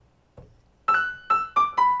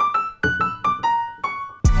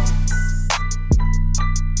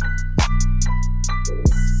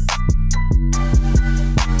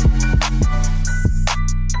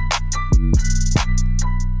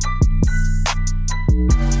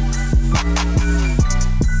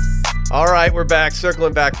All right, we're back.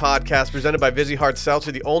 Circling Back podcast presented by Vizzy Hard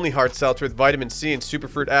Seltzer, the only hard seltzer with vitamin C and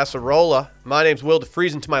superfruit acerola. My name's Will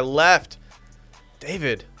DeFries, and to my left,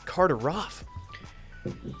 David Carter Ruff.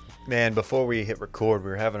 Man, before we hit record, we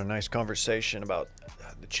were having a nice conversation about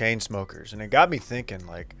the chain smokers, and it got me thinking,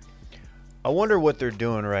 like, I wonder what they're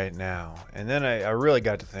doing right now. And then I really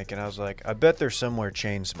got to thinking, I was like, I bet they're somewhere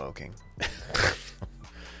chain smoking. You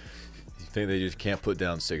think they just can't put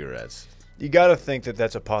down cigarettes? You got to think that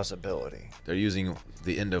that's a possibility. They're using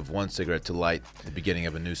the end of one cigarette to light the beginning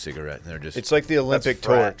of a new cigarette, and they're just. It's like the Olympic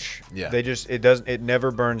torch. Yeah. It never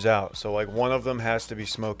burns out. So like one of them has to be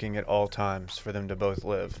smoking at all times for them to both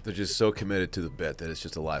live. They're just so committed to the bit that it's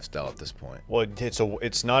just a lifestyle at this point. Well,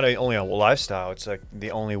 it's not only a lifestyle. It's like the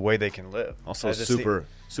only way they can live. Also,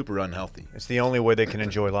 super unhealthy. It's the only way they can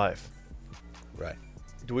enjoy life. Right.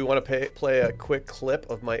 Do we want to play a quick clip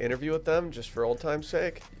of my interview with them just for old time's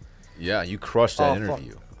sake? Yeah, you crushed that Oh,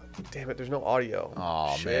 interview. Damn it, there's no audio.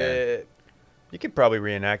 Oh, Shit. You could probably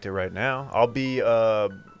reenact it right now. I'll be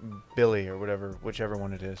Billy or whichever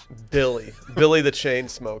one it is. Billy the chain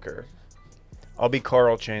smoker. I'll be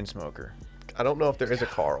Carl Chainsmoker. I don't know if there is a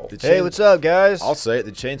Carl. Hey, what's up, guys? I'll say it.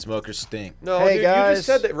 The Chainsmokers stink. No, Hey, dude, guys. you just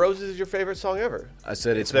said that Roses is your favorite song ever. I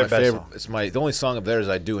said it's their my best favorite. song. It's the only song of theirs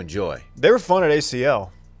I do enjoy. They were fun at ACL.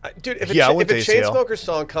 Dude, if a Yeah, I went to ACL. Chainsmokers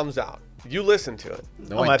song comes out, you listen to it.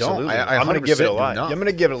 No, Oh, I absolutely. don't. I I'm gonna give it a 100% do lie. not. I'm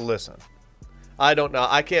gonna give it a listen. I don't know.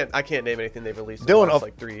 I can't name anything they've released in Dylan, the last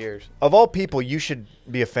like 3 years. Of all people, you should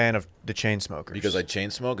be a fan of the Chainsmokers. Because I chain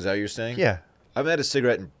smoke. Is that what you're saying? Yeah. I haven't had a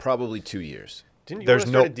cigarette in probably 2 years. Didn't you There's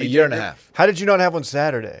want to start no- a A DJ year and a group? half. How did you not have one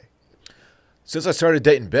Saturday? Since I started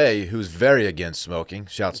dating Bay, who's very against smoking,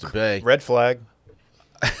 shouts to Bay, Red flag.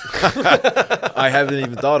 I haven't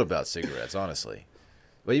even thought about cigarettes, honestly.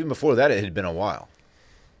 But even before that, it had been a while.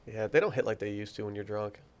 Yeah, they don't hit like they used to when you're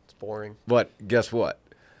drunk. It's boring. But guess what?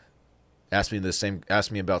 Ask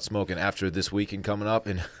me about smoking after this weekend coming up,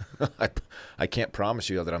 and I can't promise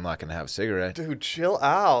you that I'm not going to have a cigarette. Dude, chill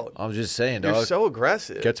out. I'm just saying, You're dog. so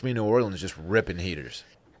aggressive. Catch me in New Orleans just ripping heaters.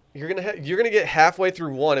 You're gonna get halfway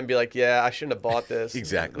through one and be like, yeah, I shouldn't have bought this.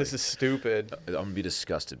 Exactly. This is stupid. I'm going to be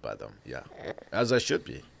disgusted by them. Yeah. As I should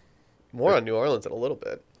be. More on New Orleans in a little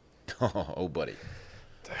bit. Oh, buddy.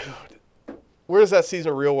 Where does that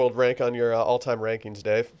season of Real World rank on your all-time rankings,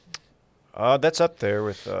 Dave? That's up there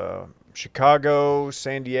with Chicago,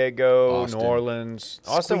 San Diego, Austin. New Orleans.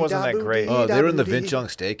 Austin wasn't that great. Oh, They were in the Vince Young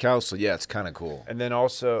Steakhouse, so yeah, it's kind of cool. And then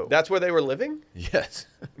also, That's where they were living? Yes.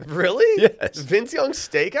 Really? Yes. Vince Young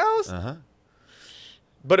Steakhouse? Uh-huh.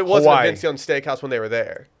 But it wasn't Hawaii. a Vince Young Steakhouse when they were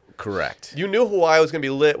there. Correct. You knew Hawaii was going to be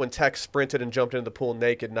lit when Tex sprinted and jumped into the pool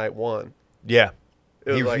naked night one. yeah,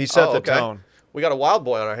 It was he, like, he set oh, the okay. tone. We got a wild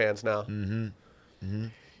boy on our hands now.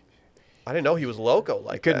 I didn't know he was loco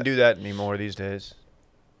like You couldn't that. do that anymore these days.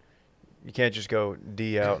 You can't just go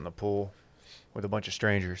D out in the pool with a bunch of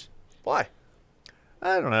strangers. Why?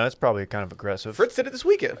 I don't know. That's probably kind of aggressive. Fritz did it this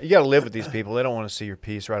weekend. You got to live with these people. They don't want to see your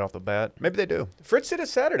piece right off the bat. Maybe they do. Fritz did it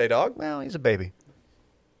Saturday, dog. Well, he's a baby.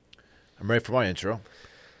 I'm ready for my intro.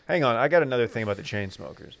 Hang on. I got another thing about the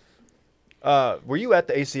Chainsmokers. Were you at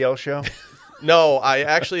the ACL show? No, I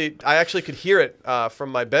actually could hear it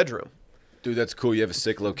from my bedroom. Dude, that's cool. You have a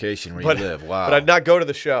sick location where But, you live. Wow. But I'd not go to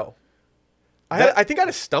the show. I think I had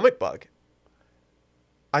a stomach bug.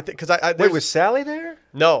 I think because I Wait, there's- was Sally there?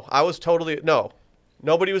 no, I was totally no.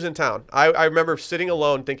 Nobody was in town. I remember sitting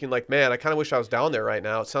alone thinking like, man, I kind of wish I was down there right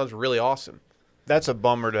now. It sounds really awesome. That's a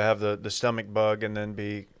bummer to have the stomach bug and then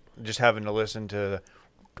be just having to listen to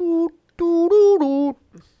the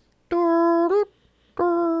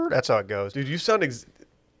that's how it goes. Dude, you sound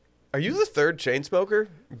are you the third chain smoker,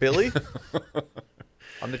 Billy?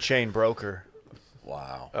 I'm the chain broker.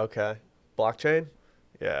 Wow. Okay. Blockchain?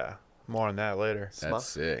 Yeah, more on that later. That's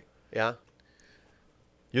sick. Yeah.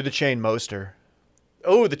 You're the chain moster.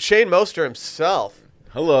 Oh, the chain moster himself.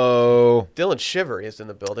 Hello. Dylan Shivery is in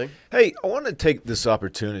the building. Hey, I want to take this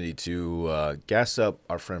opportunity to gas up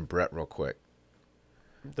our friend Brett real quick.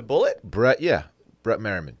 The bullet? Brett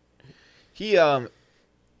Merriman.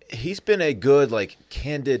 He's been a good, like,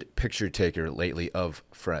 candid picture taker lately of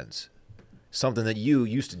friends. Something that you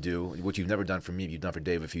used to do, which you've never done for me, you've done for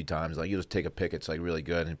Dave a few times. Like, you just take a pic, it's like really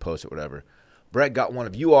good, and post it, whatever. Brett got one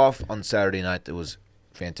of you off on Saturday night that was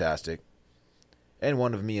fantastic, and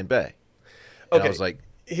one of me and Bay. And Okay. I was like,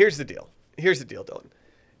 Here's the deal, Dylan.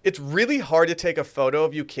 It's really hard to take a photo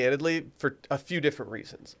of you candidly for a few different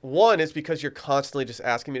reasons. One is because you're constantly just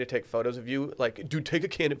asking me to take photos of you. Like, dude, take a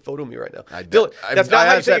candid photo of me right now. Dylan, that's not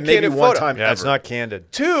how you take a candid photo. Yeah, it's not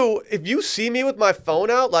candid. Two, if you see me with my phone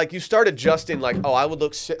out, like you start adjusting, like, oh, I would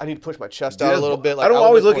look sick. I need to push my chest out a little bit. Like, I don't would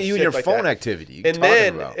always look more at you in your sick like phone that. activity.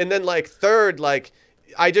 And then like third, like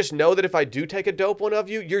I just know that if I do take a dope one of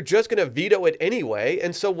you, you're just gonna veto it anyway.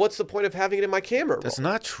 And so what's the point of having it in my camera roll? That's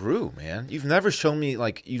not true, man. You've never shown me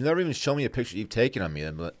you've never even shown me a picture you've taken of me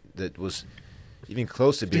that was even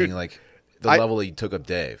close to being like the level that you took up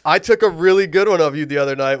Dave. I took a really good one of you the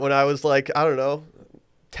other night when I was like, I don't know,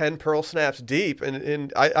 10 pearl snaps deep,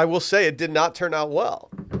 and I will say it did not turn out well.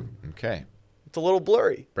 Okay. It's a little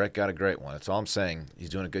blurry. Brett got a great one. That's all I'm saying. He's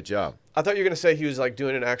doing a good job. I thought you were going to say he was like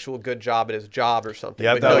doing an actual good job at his job or something.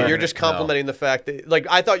 Yeah, but no, you're just complimenting the fact that, like,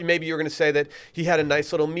 I thought maybe you were going to say that he had a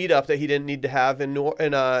nice little meetup that he didn't need to have in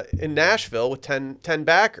Nashville with 10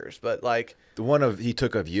 backers. But like the one he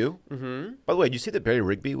took of you. Mm-hmm. By the way, did you see that Barry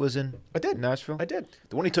Rigby was in Nashville? I did.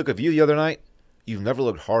 The one he took of you the other night. You've never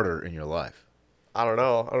looked harder in your life. I don't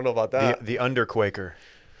know about that. The Underquaker.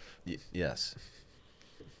 Yes.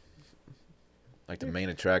 Like the main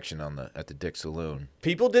attraction at the Dick Saloon.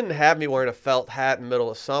 People didn't have me wearing a felt hat in the middle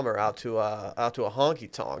of summer out to a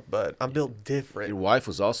honky tonk, but I'm built different. Your wife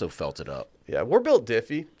was also felted up. Yeah, we're built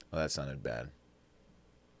diffy. Oh, that sounded bad.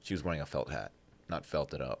 She was wearing a felt hat, not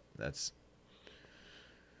felted up. That's.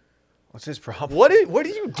 What's his problem? What are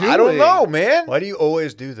you doing? I don't know, man. Why do you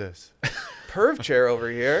always do this? Perv chair over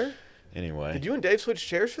here. Anyway. Did you and Dave switch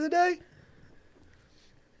chairs for the day?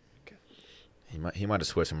 He might have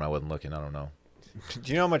switched them when I wasn't looking. I don't know.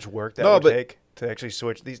 Do you know how much work that would take to actually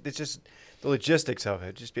switch these? It's just the logistics of it.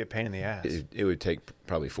 It'd just be a pain in the ass. It would take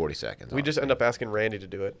probably 40 seconds. We just end up asking Randy to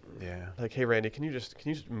do it. Yeah. Like, hey, Randy, can you just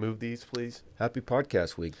move these, please? Happy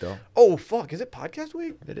podcast week, though. Oh, fuck. Is it podcast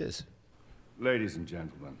week? It is. Ladies and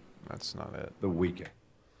gentlemen, That's not it. the weekend.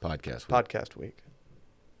 Podcast week. Podcast week.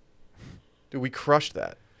 Dude, we crushed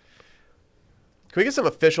that. Can we get some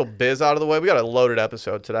official biz out of the way? We got a loaded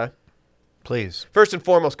episode today. Please. First and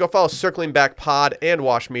foremost, go follow Circling Back Pod and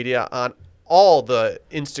Wash Media on all the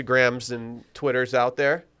Instagrams and Twitters out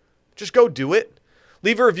there. Just go do it.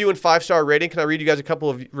 Leave a review and 5-star rating. Can I read you guys a couple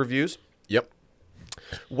of reviews? Yep.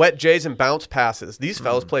 Wet Jays and bounce passes. These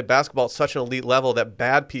fellas play basketball at such an elite level that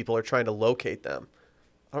bad people are trying to locate them.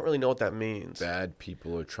 I don't really know what that means. Bad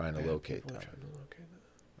people are trying to locate them.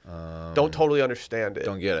 Don't totally understand it.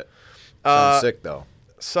 Don't get it. Sounds sick, though.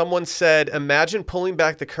 Someone said, imagine pulling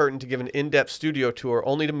back the curtain to give an in-depth studio tour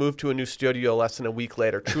only to move to a new studio less than a week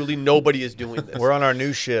later. Truly, nobody is doing this. We're on our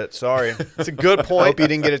new shit. Sorry. It's a good I point. hope you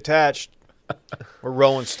didn't get attached. We're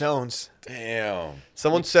Rolling Stones. Damn.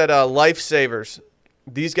 Someone said, lifesavers.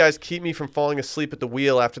 These guys keep me from falling asleep at the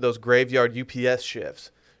wheel after those graveyard UPS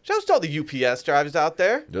shifts. Shouts to all the UPS drivers out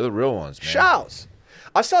there. They're the real ones, man. Shouts.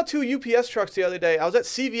 I saw 2 UPS trucks the other day. I was at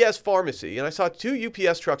CVS Pharmacy, and I saw 2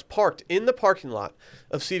 UPS trucks parked in the parking lot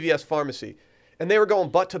of CVS Pharmacy, and they were going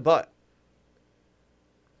butt to butt.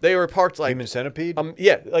 They were parked like Human Centipede?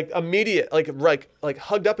 like immediate, like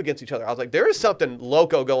hugged up against each other. I was like, there is something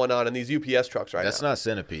loco going on in these UPS trucks right That's now. not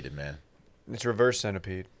centipede, man. It's reverse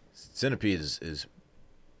centipede. Centipede is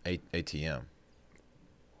ATM.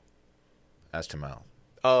 Ass to mouth.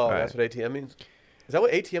 Oh, Right. that's what ATM means. Is that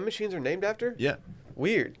what ATM machines are named after? Yeah.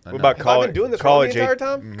 Weird. I What know. about Have I been doing this wrong the entire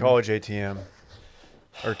time? College ATM.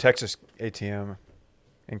 Or Texas ATM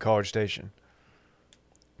in College Station.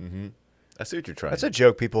 I see what you're trying. That's a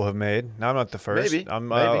joke people have made. Now I'm not the first. Maybe. I'm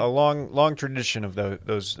Maybe. a long tradition of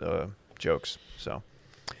those jokes. So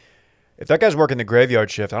if that guy's working the graveyard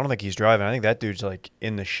shift, I don't think he's driving. I think that dude's like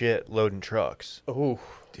in the shit loading trucks. Oh,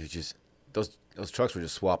 Dude, just those trucks were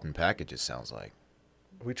just swapping packages. Sounds like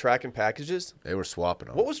we tracking packages? they were swapping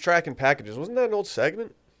them. What was tracking packages? Wasn't that an old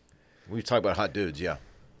segment? We talk about hot dudes. Yeah,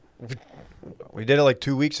 We did it like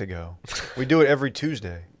 2 weeks ago. We do it every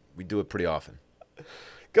Tuesday. we do it pretty often.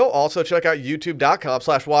 Go also check out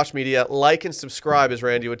youtube.com/washmedia. Like and subscribe, as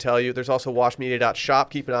Randy would tell you. There's also washmedia.shop.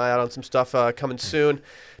 Keep an eye out on some stuff coming soon.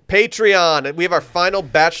 Patreon. We have our final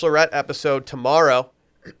Bachelorette episode tomorrow.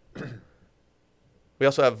 We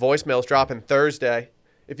also have voicemails dropping Thursday.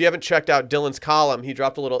 If you haven't checked out Dylan's column, he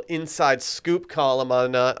dropped a little inside scoop column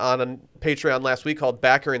on a Patreon last week called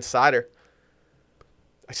Backer Insider.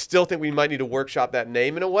 I still think we might need to workshop that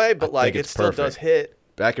name in a way, but I like think it it's still perfect. does hit.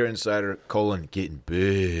 Backer Insider, getting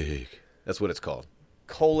big. That's what it's called.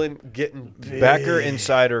 Getting big. Backer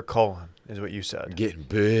Insider : is what you said. Getting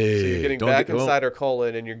big. So you're getting Don't back get- don't- inside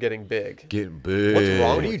and you're getting big. Getting big. What's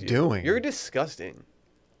wrong What are with you doing? You're disgusting.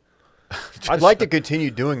 I'd like to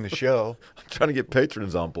continue doing the show. I'm trying to get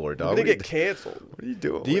patrons on board, We're dog. gonna get canceled. What are you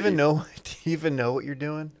doing? Do you even know? Do you even know what you're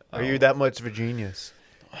doing? Are you that much of a genius?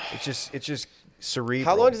 It's just cerebral.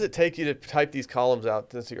 How long does it take you to type these columns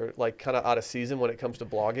out since you're like kind of out of season when it comes to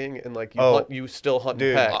blogging and like you still hunt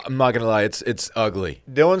dude. and peck? I'm not gonna lie, it's ugly.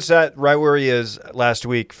 Dylan sat right where he is last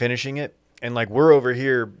week finishing it, and like we're over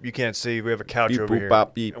here, you can't see. We have a couch Beep, over boop, here,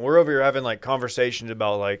 bop, beep. and we're over here having like conversations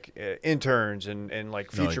about like interns and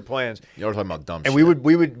like No, future plans. You're talking about dumb And shit.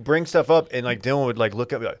 we would bring stuff up, and like Dylan would like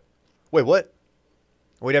look up, and be like, wait, what?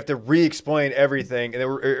 We'd have to re-explain everything, and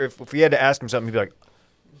then if we had to ask him something, he'd be like,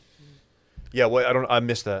 yeah, what? I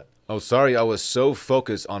missed that. Oh, sorry, I was so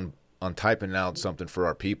focused on typing out something for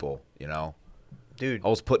our people. You know, Dude, I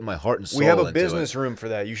was putting my heart and soul. we have a into business it. room for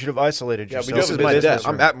that. You should have isolated Yeah, we yourself. do This have is a my business desk.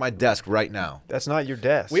 I'm room. at my desk right now. That's not your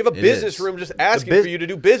desk. We have a It business is. room just asking biz- for you to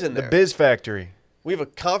do biz in the there. Biz Factory. We have a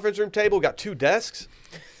conference room table. We got 2 desks.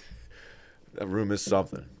 That room is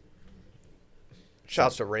something.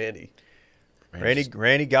 Shouts to Randy.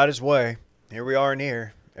 Randy got his way. Here we are in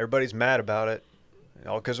here. Everybody's mad about it.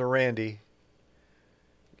 All because of Randy.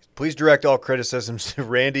 Please direct all criticisms to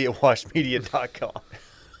Randy at washmedia.com.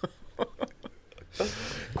 Can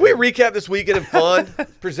we recap this weekend of fun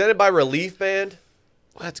presented by Relief Band?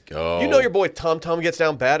 Let's go. You know your boy Tum Tum gets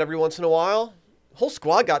down bad every once in a while. Whole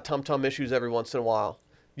squad got Tum Tum issues every once in a while.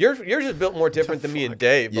 Yours is built more different than me and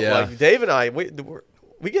Dave. But Yeah. like Dave and I,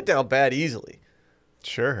 we get down bad easily.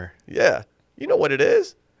 Sure. Yeah, you know what it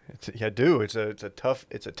is. Yeah, do. It's a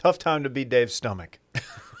tough time to be Dave's stomach.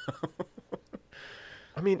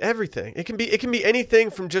 I mean everything. It can be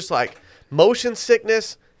anything from just like motion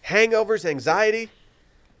sickness, hangovers, anxiety.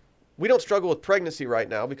 We don't struggle with pregnancy right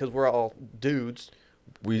now because we're all dudes.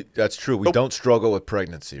 That's true. We But- don't struggle with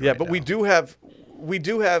pregnancy. Yeah, right but now. we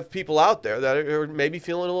do have people out there that are maybe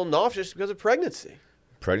feeling a little nauseous because of pregnancy.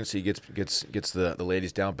 Pregnancy gets the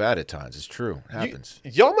ladies down bad at times. It's true. It happens.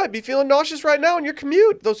 Y'all might be feeling nauseous right now in your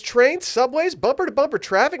commute. Those trains, subways, bumper to bumper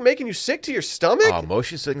traffic making you sick to your stomach.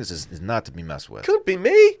 Motion sickness is not to be messed with. Could be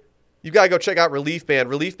me. You got to go check out Relief Band.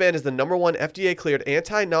 Relief Band is the #1 FDA-cleared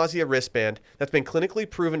anti-nausea wristband that's been clinically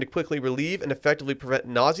proven to quickly relieve and effectively prevent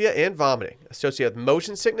nausea and vomiting associated with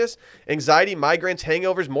motion sickness, anxiety, migraines,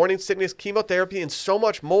 hangovers, morning sickness, chemotherapy, and so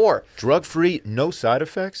much more. Drug-free, no side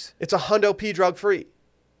effects. It's a Hundo P drug-free.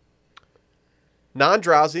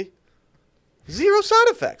 Non-drowsy. 0 side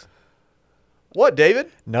effects. What,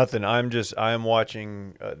 David? Nothing. I'm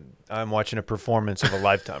watching a performance of a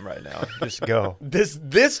lifetime right now. Just go. This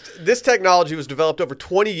technology was developed over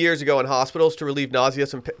 20 years ago in hospitals to relieve nausea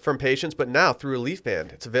from patients, but now through Relief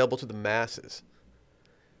Band, it's available to the masses.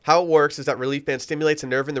 How it works is that Relief Band stimulates a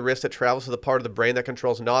nerve in the wrist that travels to the part of the brain that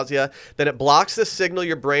controls nausea. Then it blocks the signal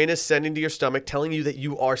your brain is sending to your stomach, telling you that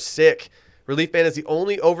you are sick. Relief Band is the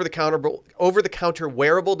only over-the-counter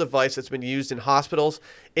wearable device that's been used in hospitals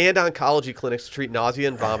and oncology clinics to treat nausea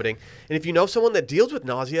and vomiting. And if you know someone that deals with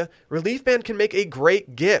nausea, Relief Band can make a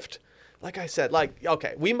great gift. Like I said,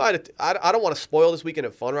 okay, we might have, I don't want to spoil this weekend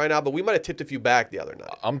of fun right now, but we might have tipped a few back the other night.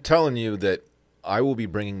 I'm telling you that I will be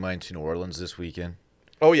bringing mine to New Orleans this weekend.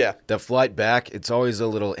 Oh, yeah. The flight back, it's always a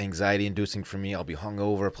little anxiety-inducing for me. I'll be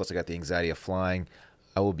hungover, plus I got the anxiety of flying.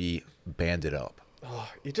 I will be banded up. Oh,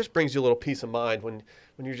 it just brings you a little peace of mind when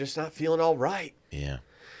you're just not feeling all right. Yeah.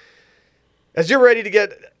 As you're ready to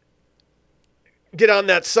get on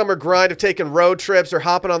that summer grind of taking road trips or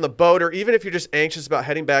hopping on the boat, or even if you're just anxious about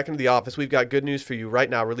heading back into the office, we've got good news for you right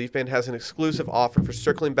now. Relief Band has an exclusive offer for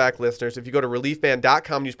Circling Back listeners. If you go to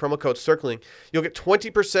reliefband.com and use promo code CIRCLING, you'll get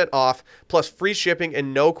 20% off plus free shipping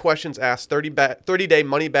and no questions asked 30-day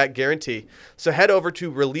money-back guarantee. So head over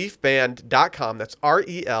to reliefband.com. That's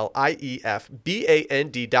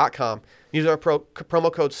RELIEFBAND.com. Use our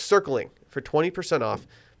promo code CIRCLING for 20% off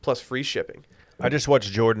plus free shipping. I just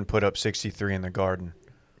watched Jordan put up 63 in the Garden.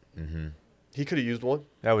 He could have used one.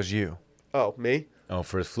 That was you. Oh, me? Oh,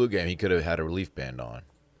 for his flu game, he could have had a relief band on.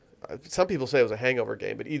 Some people say it was a hangover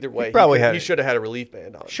game, but either way, probably he should have had a relief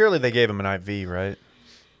band on. Surely they gave him an IV, right?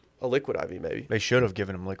 A liquid IV, maybe. They should have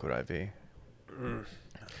given him liquid IV.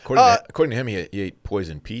 According to him, he ate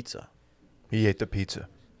poison pizza. He ate the pizza.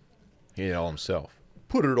 He ate it all himself.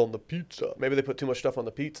 Put it on the pizza. Maybe they put too much stuff on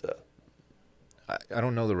the pizza. I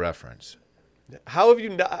don't know the reference. How have you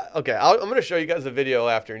not? Okay, I'm going to show you guys a video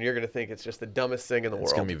after, and you're going to think it's just the dumbest thing in the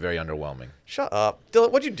It's world. going to be very underwhelming. Shut up.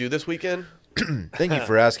 Dylan, what'd you do this weekend? Thank you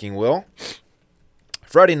for asking, Will.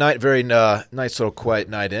 Friday night, very nice little quiet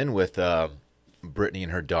night in with Brittany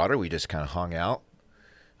and her daughter. We just kind of hung out,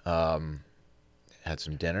 had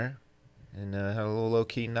some dinner, and had a little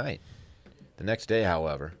low-key night. The next day,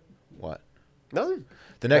 however, what? Nothing.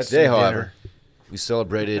 The next Had day, some however, We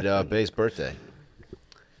celebrated Bay's birthday.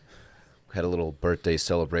 Had a little birthday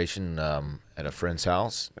celebration at a friend's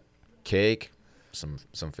house. Cake, some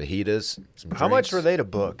fajitas, some How much drinks. were they to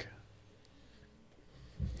book?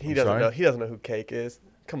 He I'm doesn't sorry? know. He doesn't know who Cake is.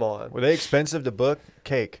 Come on. Were they expensive to book?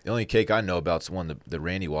 Cake. The only cake I know about is the one that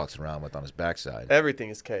Randy walks around with on his backside. Everything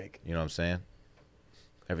is Cake. You know what I'm saying?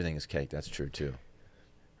 Everything is cake. That's true, too.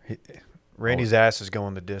 Randy's ass is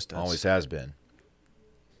going the distance. Always has been.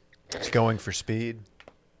 It's going for speed.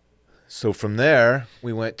 So from there,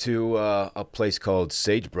 we went to a place called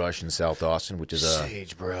Sagebrush in South Austin, which is a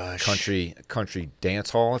Sagebrush. country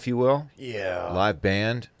dance hall, if you will. Yeah. Live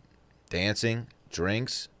band, dancing,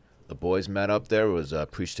 drinks. The boys met up there. Was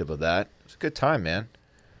appreciative of that. It was a good time, man.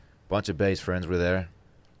 Bunch of Bay's friends were there.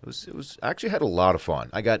 It was actually had a lot of fun.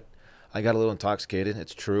 I got a little intoxicated.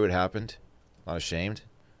 It's true, it happened. Not ashamed.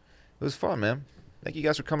 It was fun, man. Thank you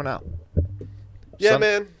guys for coming out. Yeah,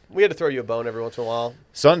 man. We had to throw you a bone every once in a while.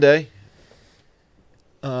 Sunday,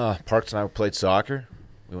 Parks and I played soccer.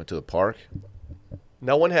 We went to the park.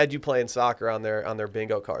 No one had you playing soccer on their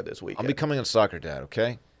bingo card this weekend. I'm becoming a soccer dad,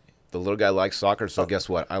 okay? The little guy likes soccer, so guess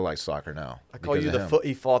what? I like soccer now. I call because you of the him.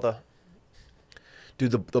 footy father.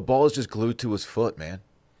 Dude, the ball is just glued to his foot, man.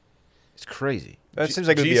 It's crazy. That seems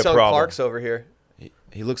like it would be a Ji-Sung problem. Park's over here.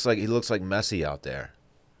 He looks like Messi out there.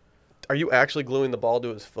 Are you actually gluing the ball to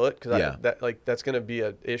his foot? Because Yeah. that's going to be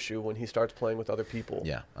an issue when he starts playing with other people.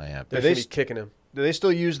 Yeah, I am. They're Are they going to be s- kicking him. Do they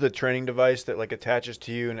still use the training device that like attaches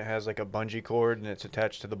to you and it has like a bungee cord and it's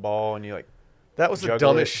attached to the ball and you like That was the Juggle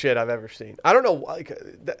dumbest it. shit I've ever seen. I don't know.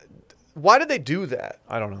 Why did they do that?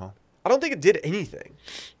 I don't know. I don't think it did anything.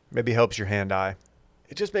 Maybe helps your hand-eye.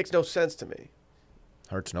 It just makes no sense to me.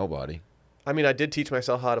 Hurts nobody. I mean, I did teach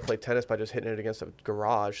myself how to play tennis by just hitting it against a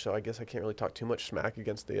garage, so I guess I can't really talk too much smack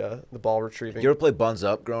against the ball retrieving. You ever play buns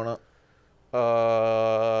up growing up? We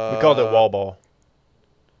called it wall ball.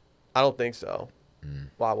 I don't think so.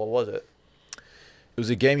 Wow, what was it? It was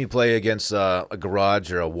a game you play against a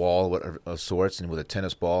garage or a wall of sorts, and with a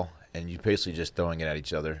tennis ball, and you're basically just throwing it at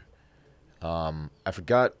each other. I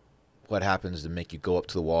forgot what happens to make you go up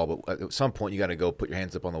to the wall, but at some point you got to go put your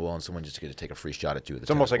hands up on the wall, and someone just going to take a free shot at you with a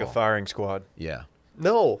It's almost like tennis a ball. firing squad. Yeah.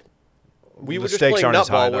 No. We The were just stakes playing aren't as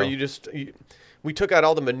high, nutball where though. we took out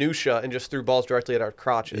all the minutia and just threw balls directly at our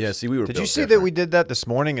crotches. Yeah, see, we were Did you built see that different. we did that this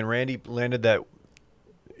morning and Randy landed that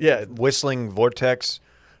Yeah. whistling vortex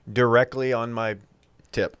directly on my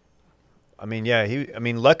Tip. I mean, yeah,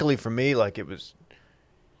 luckily for me like it was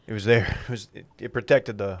there. It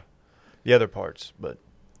protected the other parts, but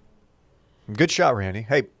good shot, Randy.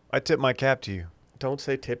 Hey, I tip my cap to you. Don't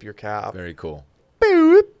say tip your cap. Very cool.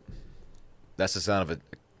 That's the sound of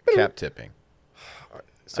a cap tipping.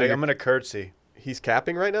 So I'm going to curtsy. he's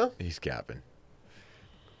capping right now? He's capping.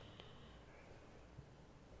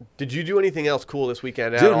 Did you do anything else cool this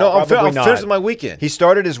weekend? at Dude, all? no, I'm Probably finished with not. my weekend. He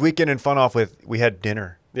started his weekend in fun off with we had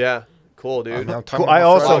dinner. Yeah. Cool, dude. I'm Cool. talking I about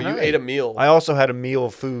also- Oh, Friday you night. ate a meal. I also had a meal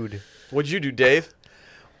of food. What'd you do, Dave?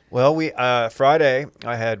 Well, we Friday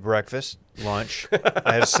I had breakfast, lunch,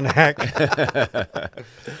 I had a snack,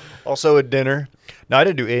 also a dinner. No, I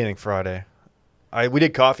didn't do anything Friday. We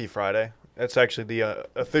did coffee Friday. That's actually the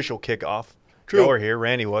official kickoff. True. Y'all were here.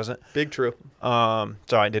 Randy wasn't. Big true. Sorry,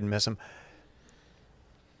 I didn't miss him.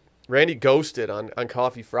 Randy ghosted on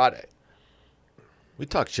Coffee Friday. We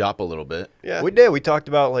talked shop a little bit. Yeah. We did. We talked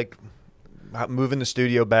about like moving the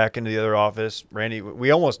studio back into the other office. Randy,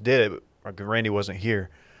 we almost did it. But Randy wasn't here,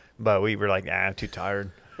 but we were like, I'm too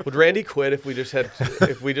tired. Would Randy quit if we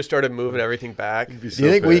just started moving everything back? Do you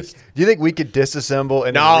think we could disassemble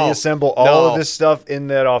and No. reassemble all No. of this stuff in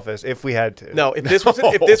that office if we had to? No, if this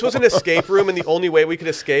was an escape room and the only way we could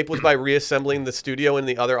escape was by reassembling the studio in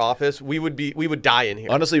the other office, we would die in here.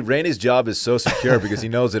 Honestly, Randy's job is so secure because he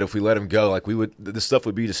knows that if we let him go, like this stuff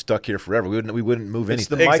would be just stuck here forever. We wouldn't move It's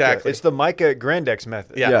the anything. Micah. Exactly. It's the Micah Grandex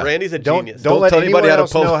method. Yeah, Yeah. Randy's a Don't genius. don't let tell anybody anybody how to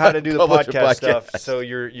else know how to do the publish a podcast stuff. podcast. So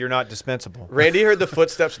you're not dispensable. Randy heard the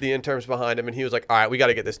footsteps of the interns behind him, and he was like, "All right, we got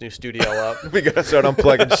to get this new studio up." We gotta start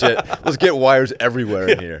unplugging shit. Let's get wires everywhere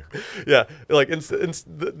in here. Yeah, like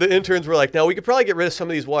the interns were like, "No, we could probably get rid of some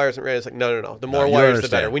of these wires." And Randy's like, "No. The more you wires, the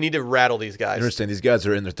understand. better. We need to rattle these guys." You understand? These guys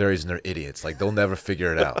are in their 30s and they're idiots. Like they'll never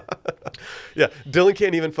figure it out. Yeah, Dylan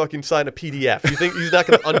can't even fucking sign a PDF. You think he's not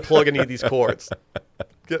going to unplug any of these cords?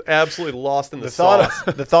 Get absolutely lost in the sauce.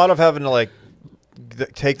 The thought of having to like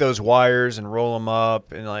take those wires and roll them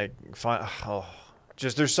up and like find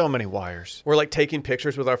just there's so many wires. We're like taking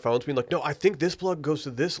pictures with our phones, being like, "No, I think this plug goes to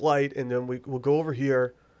this light, and then we'll go over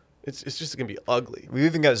here." It's just gonna be ugly. We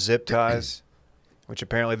even got zip ties, which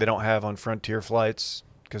apparently they don't have on Frontier flights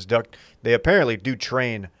because they apparently do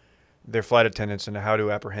train their flight attendants into how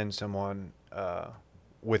to apprehend someone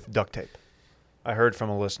with duct tape. I heard from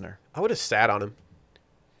a listener. I would have sat on him.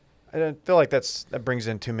 I don't feel like that brings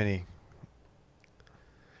in too many.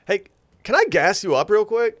 Hey, can I gas you up real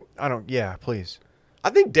quick? Yeah, please. I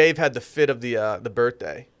think Dave had the fit of the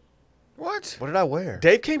birthday. What? What did I wear?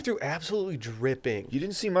 Dave came through absolutely dripping. You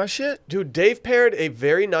didn't see my shit? Dude, Dave paired a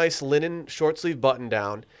very nice linen short sleeve button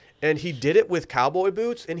down, and he did it with cowboy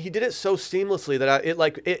boots, and he did it so seamlessly that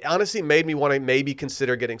it honestly made me want to maybe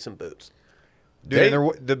consider getting some boots. Dude,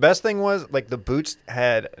 and the best thing was, like, the boots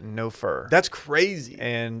had no fur. That's crazy.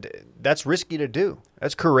 And that's risky to do.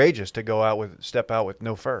 That's courageous to step out with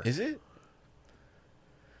no fur. Is it?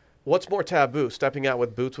 What's more taboo, stepping out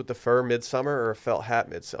with boots with the fur midsummer or a felt hat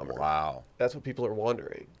midsummer? Wow. That's what people are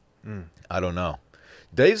wondering. I don't know.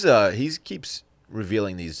 Dave's he keeps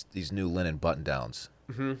revealing these new linen button downs.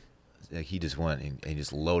 Mm-hmm. Like he just went and he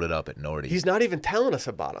just loaded up at Nordy. He's not even telling us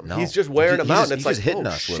about them. No. He's just wearing them He's out, just- and it's he's like, just hitting oh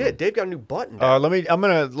us with shit, them. Dave got a new button down. I'm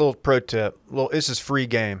gonna little pro tip. This is free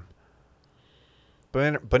game.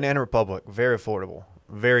 Banana Republic, very affordable,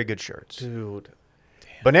 very good shirts. Dude.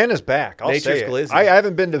 Banana's back. I'll Nature's say it. glizzy. I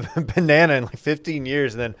haven't been to Banana in like 15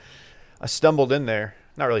 years. And then I stumbled in there.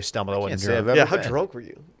 Not really stumbled. I wasn't can't say I've drunk. ever Yeah, how been. drunk were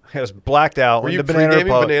you? I was blacked out. Were Went you to Banana pre-gaming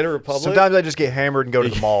Republic. Banana Republic? Sometimes I just get hammered and go to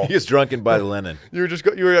the mall. He gets drunken by the linen. You were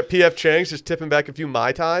at PF Chang's just tipping back a few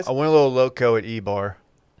Mai Tais? I went a little loco at E-Bar.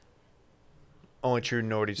 Only true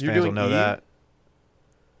Nordy's You're fans will doing know E? that.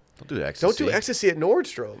 Don't do ecstasy. Don't do ecstasy at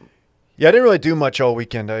Nordstrom. Yeah, I didn't really do much all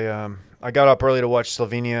weekend. I got up early to watch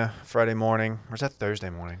Slovenia Friday morning. Or was that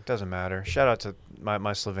Thursday morning? Doesn't matter. Shout out to my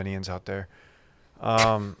Slovenians out there.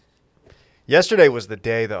 Yesterday was the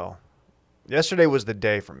day, though. Yesterday was the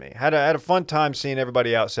day for me. Had a fun time seeing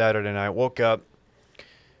everybody out Saturday night. Woke up.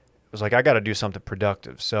 Was like, I got to do something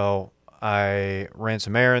productive. So I ran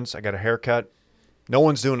some errands. I got a haircut. No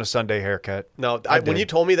one's doing a Sunday haircut. No, I when did. you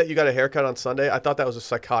told me that you got a haircut on Sunday, I thought that was a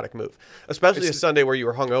psychotic move, especially a Sunday where you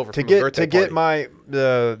were hungover to from a birthday get party.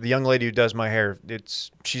 the young lady who does my hair.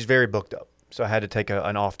 She's very booked up, so I had to take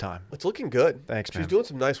an off time. It's looking good. Thanks, She's man. doing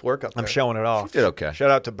some nice work up there. I'm showing it off. She did okay.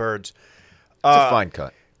 Shout out to Birds. It's a fine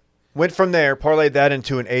cut. Went from there, parlayed that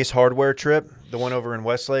into an Ace Hardware trip, the one over in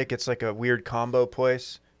Westlake. It's like a weird combo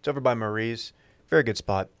place. It's over by Marie's. Very good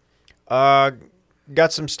spot.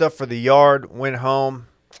 Got some stuff for the yard. Went home.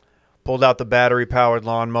 Pulled out the battery-powered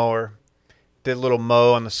lawnmower. Did a little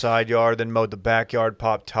mow on the side yard, then mowed the backyard,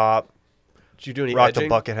 popped top. Did you do any Rocked edging? a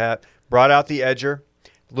bucket hat. Brought out the edger.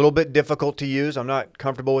 A little bit difficult to use. I'm not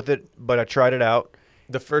comfortable with it, but I tried it out.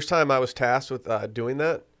 The first time I was tasked with doing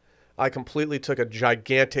that, I completely took a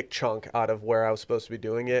gigantic chunk out of where I was supposed to be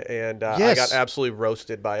doing it, and I Yes. got absolutely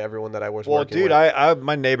roasted by everyone that I was Well, working dude, with.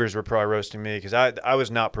 my neighbors were probably roasting me because I was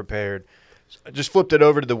not prepared. I just flipped it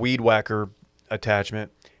over to the weed whacker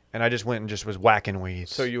attachment, and I just went and just was whacking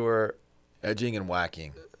weeds. So you were Edging and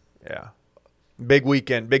whacking. Yeah. Big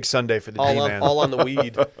weekend, big Sunday for the G-Man. all on the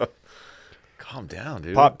weed. Calm down,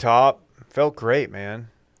 dude. Pop top. Felt great, man.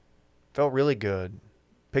 Felt really good.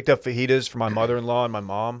 Picked up fajitas for my mother-in-law and my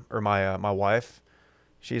mom, or my wife.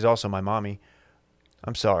 She's also my mommy.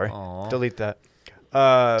 I'm sorry. Aw. Delete that.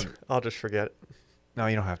 I'll just forget it. No,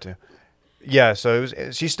 you don't have to. Yeah, so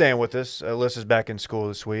she's staying with us. Alyssa's back in school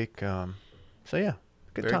this week. So, yeah,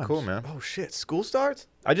 good Very times. cool, man. Oh shit! School starts.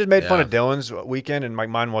 I just made fun Yeah. of Dylan's weekend, and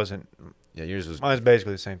mine wasn't. Yeah, yours was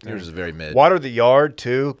Basically the same thing. yours was very mid. Water the yard,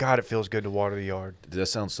 too. God, it feels good to water the yard. Does that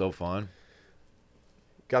sound so fun?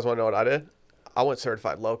 You guys want to know what I did? I went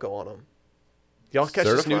certified loco on them. Y'all catch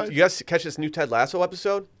this new? Certified? You guys catch this new Ted Lasso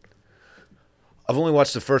episode? I've only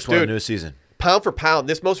watched the first one of Dude. the new season. Pound for pound,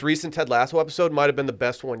 this most recent Ted Lasso episode might have been the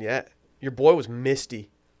best one yet. Your boy was misty.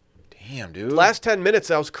 Damn, dude. Last 10 minutes,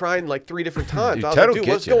 I was crying like 3 different times. Dude, I was Ted like, will dude,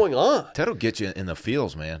 get what's you. going on? Ted'll get you in the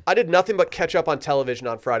feels, man. I did nothing but catch up on television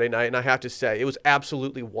on Friday night, and I have to say, it was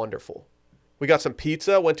absolutely wonderful. We got some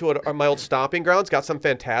pizza, went to my old stomping grounds, got some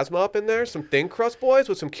Phantasma up in there, some thin crust boys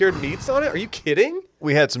with some cured meats on it. Are you kidding?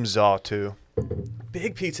 We had some Zaw, too.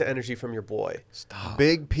 Big pizza energy from your boy. Stop.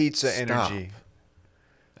 Big pizza Stop. energy.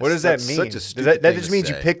 What does that That's mean? such a Does stupid that thing just to means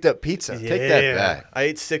you say. picked up pizza. Take that back. I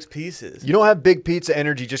ate 6 pieces. You don't have big pizza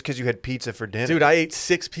energy just because you had pizza for dinner. Dude, I ate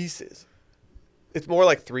 6 pieces. It's more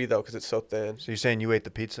like 3, though, because it's so thin. So you're saying you ate the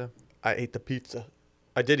pizza? I ate the pizza.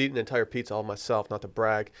 I did eat an entire pizza all myself, not to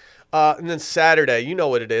brag. And then Saturday, you know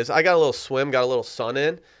what it is. I got a little swim, got a little sun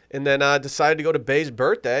in, and then decided to go to Bay's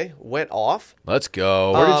birthday. Went off Let's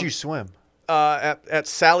go. Where did you swim? at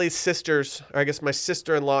Sally's sister's, or I guess my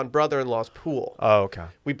sister-in-law and brother-in-law's pool. Oh, okay.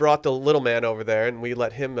 We brought the little man over there, and we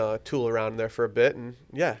let him tool around there for a bit. And,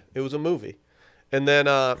 yeah, it was a movie. And then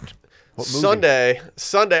What movie?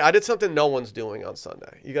 Sunday, I did something no one's doing on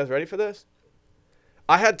Sunday. You guys ready for this?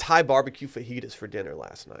 I had Thai barbecue fajitas for dinner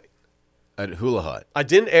last night. At Hula Hut. I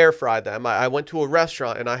didn't air fry them. I went to a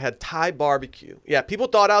restaurant and I had Thai barbecue. Yeah, people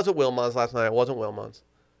thought I was at Wilmon's last night. I wasn't Wilmon's.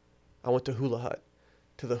 I went to Hula Hut,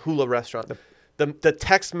 to the Hula restaurant, the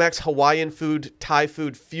Tex-Mex Hawaiian food, Thai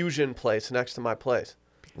food fusion place next to my place.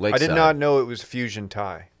 I did not know it was fusion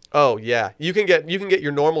Thai. Oh yeah, you can get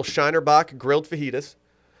your normal Shiner Bock grilled fajitas,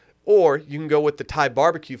 or you can go with the Thai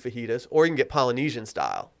barbecue fajitas, or you can get Polynesian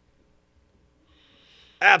style.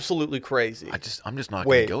 Absolutely crazy. I'm just not going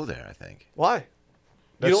Wait. to go there, I think. Why? You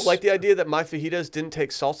That's- don't like the idea that my fajitas didn't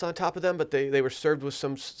take salsa on top of them, but they were served with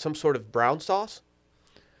some sort of brown sauce?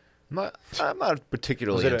 I'm not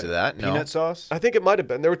particularly Was it into a that. No. peanut sauce? I think it might have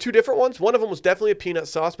been. There were two different ones. One of them was definitely a peanut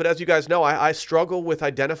sauce, but as you guys know, I struggle with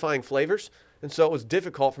identifying flavors, and so it was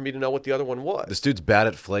difficult for me to know what the other one was. This dude's bad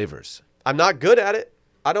at flavors. I'm not good at it.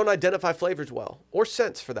 I don't identify flavors well, or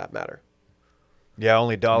scents for that matter. Yeah,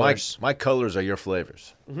 only dollars. My colors are your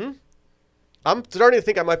flavors. I'm starting to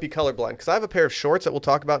think I might be colorblind because I have a pair of shorts that we'll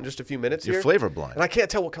talk about in just a few minutes You're here, flavor blind. and I can't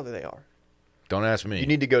tell what color they are. Don't ask me. You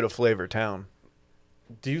need to go to Flavor Town.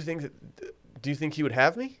 Do you think he would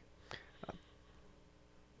have me?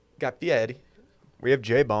 Got Fieri. We have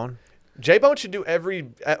J-Bone. J-Bone should do every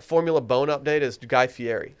Formula Bone update as Guy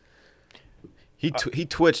Fieri. He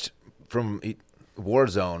twitched from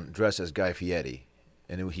Warzone dressed as Guy Fieri,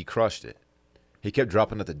 and he crushed it. He kept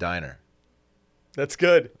dropping at the diner. That's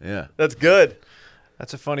good. Yeah. That's good.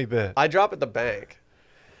 That's a funny bit. I drop at the bank.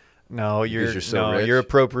 No, you're so rich? you're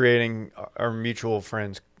appropriating our mutual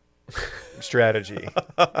friend's strategy.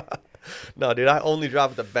 No, dude, I only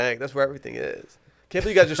drop at the bank. That's where everything is. Can't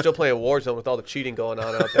believe you guys are still playing Warzone with all the cheating going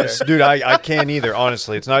on out there. Dude, I can't either,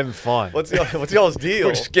 honestly. It's not even fun. What's y'all's deal?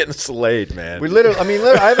 We're just getting slayed, man. We literally,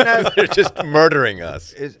 I haven't had, They're just murdering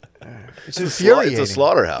us. it's infuriating. It's a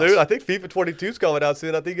slaughterhouse. Dude, I think FIFA 22 is coming out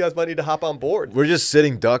soon. I think you guys might need to hop on board. We're just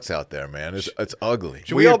sitting ducks out there, man. It's ugly.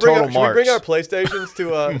 Should We we are all bring total our marks. PlayStations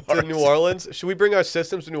to New Orleans? Should we bring our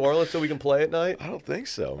systems to New Orleans so we can play at night? I don't think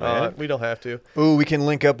so, man. We don't have to. Ooh, we can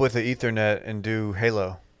link up with the Ethernet and do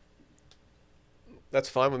Halo. That's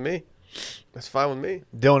fine with me. That's fine with me.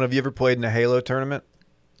 Dylan, have you ever played in a Halo tournament?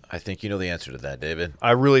 I think you know the answer to that, David.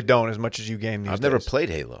 I really don't, as much as you game these I've never days. played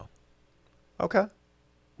Halo. Okay.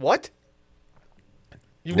 What?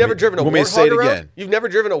 You've Want never me- driven a want me to warthog say it around? again? You've never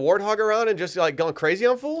driven a warthog around and just like gone crazy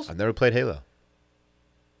on fools? I've never played Halo.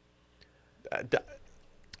 D-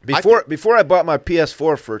 Before I bought my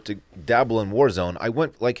PS4 to dabble in Warzone, I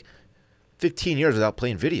went like 15 years without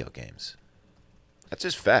playing video games. That's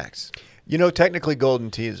just facts. You know, technically Golden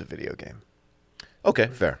Tee is a video game. Okay,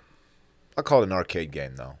 fair. I'll call it an arcade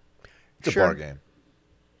game though. It's Sure. a bar game.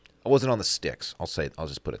 I wasn't on the sticks. I'll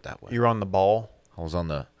just put it that way. You're on the ball. I was on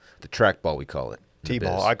the trackball, we call it. in the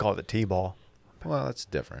T-ball. biz. I call it the T-ball. Well, that's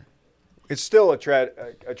different. It's still a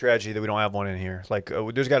tragedy that we don't have one in here. Like,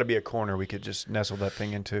 there's got to be a corner we could just nestle that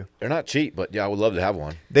thing into. They're not cheap, but yeah, I would love to have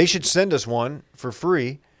one. They should send us one for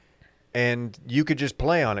free, and you could just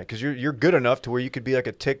play on it because you're good enough to where you could be like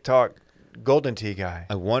a TikTok Golden Tee guy.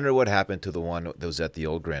 I wonder what happened to the one that was at the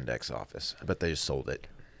old Grand X office. I bet they just sold it.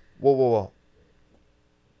 Whoa.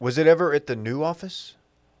 Was it ever at the new office?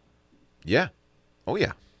 Yeah. Oh,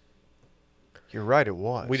 yeah. You're right, it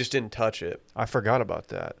was. We just didn't touch it. I forgot about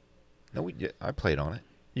that. No, I played on it.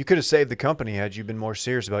 You could have saved the company had you been more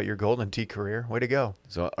serious about your Golden Tee career. Way to go.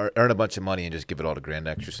 So earn a bunch of money and just give it all to Grand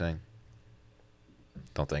X, you're saying?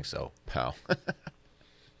 Don't think so, pal.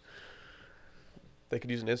 They could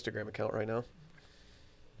use an Instagram account right now.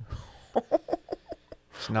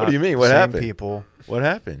 It's not do you mean? What same happened? people. What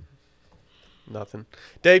happened? Nothing.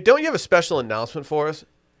 Dave, don't you have a special announcement for us?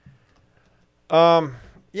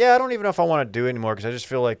 Yeah, I don't even know if I want to do it anymore because I just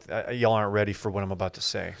feel like y'all aren't ready for what I'm about to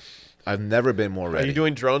say. I've never been more ready. Are you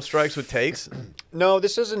doing drone strikes with takes? No,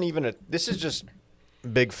 this isn't even this is just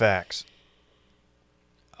big facts.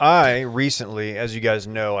 I recently, as you guys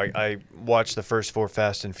know, I watched the first 4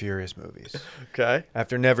 Fast and Furious movies Okay.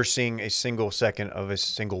 after never seeing a single second of a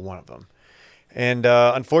single one of them. And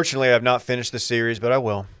unfortunately, I have not finished the series, but I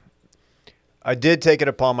will. I did take it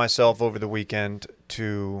upon myself over the weekend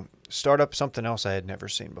to start up something else I had never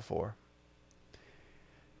seen before.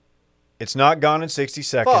 It's not Gone in 60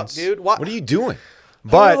 Seconds. Fuck, dude. What are you doing?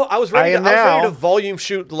 But I was ready. I am I was ready now- to volume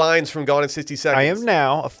shoot lines from Gone in 60 Seconds. I am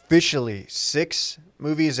now officially 6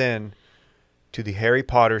 movies in to the Harry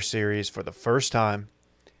Potter series for the first time.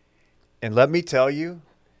 And let me tell you,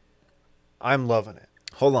 I'm loving it.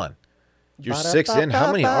 Hold on. You're 6 in.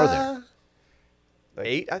 How many are there? Like,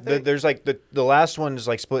 8, I think. There's like the last one is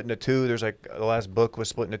like split into 2. There's like the last book was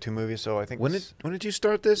split into 2 movies. So I think When did you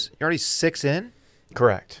start this? You're already 6 in?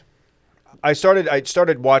 correct. I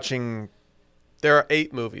started watching. There are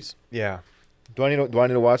 8 movies. Yeah. Do I need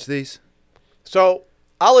to watch these? So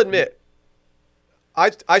I'll admit,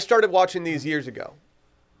 I started watching these years ago.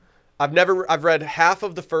 I've read half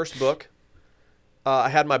of the first book. I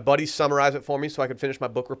had my buddy summarize it for me so I could finish my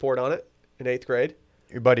book report on it in 8th grade.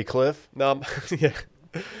 Your buddy Cliff. No, yeah.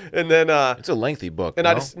 And then It's a lengthy book. and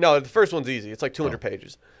the first one's easy. It's like 200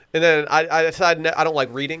 pages. And then I decided I don't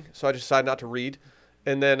like reading, so I just decided not to read.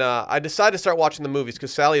 And then I decided to start watching the movies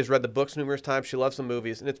because Sally has read the books numerous times. She loves the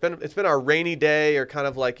movies, and it's been our rainy day or kind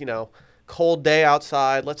of like cold day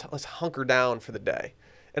outside. Let's hunker down for the day.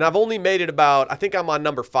 And I've only made it I think I'm on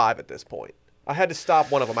number 5 at this point. I had to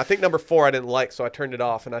stop one of them. I think number 4 I didn't like, so I turned it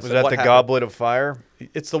off. And I Was said, that "What the happened?" Goblet of Fire?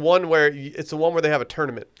 It's the one where they have a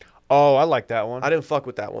tournament. Oh, I like that one. I didn't fuck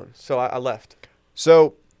with that one, so I left.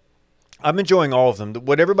 So I'm enjoying all of them.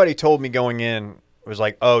 What everybody told me going in was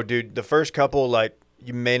like, oh, dude, the first couple, like,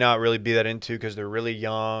 you may not really be that into because they're really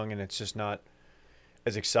young and it's just not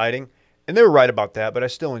as exciting. And they were right about that, but I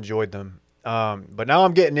still enjoyed them. But now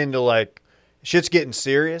I'm getting into, like, shit's getting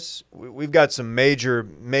serious. We've got some major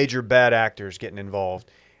bad actors getting involved,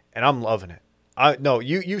 and I'm loving it.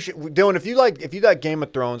 You should, Dylan, if you like Game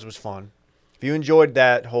of Thrones was fun, if you enjoyed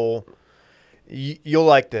that whole, you'll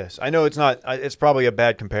like this. I know it's probably a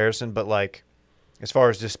bad comparison, but like as far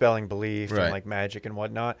as dispelling belief Right. and like magic and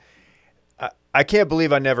whatnot, I can't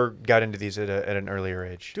believe I never got into these at an earlier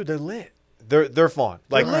age. Dude, they're lit. They're fun.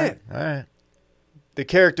 Like All right. the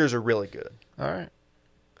characters are really good. All right.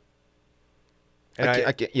 And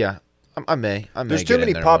I may. there's get too in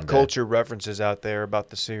many there pop one day. culture references out there about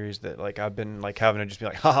the series that like I've been like having to just be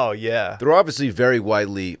like, oh yeah. They're obviously very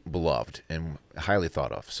widely beloved and highly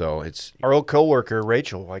thought of. So it's. Our old coworker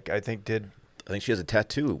Rachel, like I think I think she has a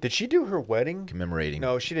tattoo did she do her wedding? commemorating.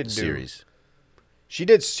 No, she didn't the do- series. She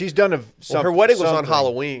did. She's done Well, her wedding was on something.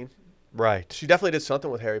 Halloween. Right. She definitely did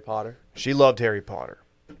something with Harry Potter. She loved Harry Potter.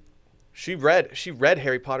 She read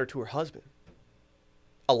Harry Potter to her husband.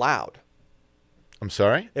 Aloud. I'm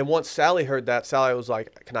sorry. And once Sally heard that, Sally was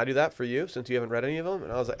like, "Can I do that for you since you haven't read any of them?"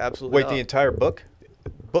 And I was like, "Absolutely Wait, not." the entire book?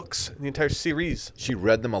 books, the entire series. She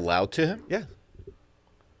read them aloud to him. Yeah.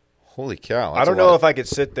 Holy cow! I don't know if I could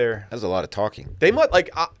sit there. That's a lot of talking. They must like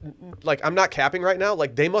I'm not capping right now.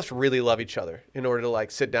 Like they must really love each other in order to like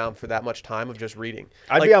sit down for that much time of just reading.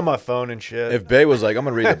 I'd like, be on my phone and shit. If Bay was like, "I'm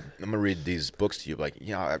gonna read these books to you," like,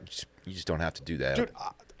 you just don't have to do that. dude.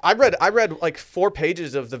 I read like 4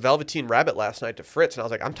 pages of the Velveteen Rabbit last night to Fritz, and I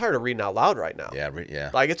was like, I'm tired of reading out loud right now. Yeah, yeah.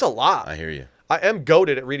 Like it's a lot. I hear you. I am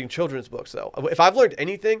goated at reading children's books, though. If I've learned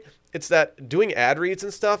anything, it's that doing ad reads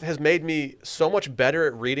and stuff has made me so much better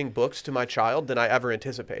at reading books to my child than I ever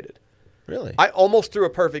anticipated. Really? I almost threw a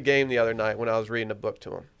perfect game the other night when I was reading a book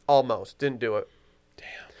to him. Almost. Didn't do it. Damn.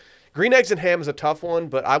 Green Eggs and Ham is a tough one,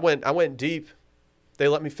 but I went deep. They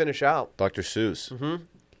let me finish out. Dr. Seuss.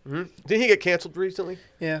 Didn't he get canceled recently?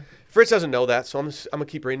 Yeah. Fritz doesn't know that, so I'm gonna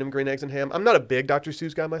keep reading him Green Eggs and Ham. I'm not a big Dr.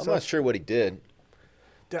 Seuss guy I'm myself. not sure what he did.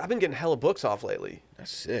 Dude, I've been getting hella books off lately. That's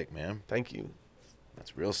sick, man. Thank you.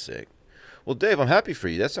 That's real sick. Well, Dave, I'm happy for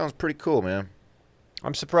you. That sounds pretty cool, man.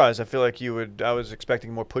 I'm surprised. I feel like you would. I was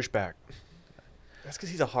expecting more pushback. That's because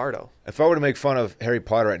he's a hardo. If I were to make fun of Harry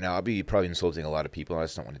Potter right now, I'd be probably insulting a lot of people. I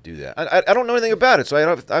just don't want to do that. I don't know anything about it, so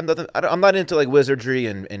I'm not into like wizardry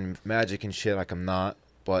and magic and shit. Like I'm not.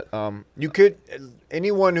 But You could.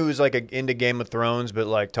 Anyone who's like into Game of Thrones but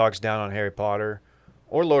like talks down on Harry Potter,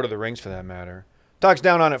 or Lord of the Rings for that matter, talks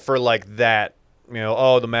down on it for like that. You know,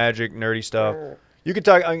 oh, the magic, nerdy stuff. You could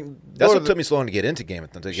talk. that's what took me so long to get into Game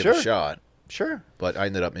of Thrones, to give it a Sure. shot. Sure. But I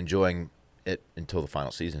ended up enjoying it until the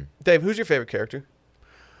final season. Dave, who's your favorite character?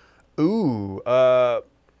 Ooh.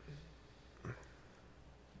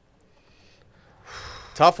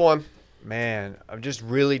 Tough one. Man, I'm just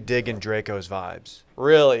really digging Draco's vibes.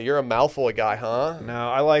 Really? You're a Malfoy guy, huh? No,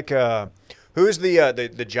 I like who's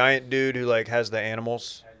the giant dude who like has the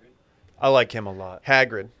animals? I like him a lot.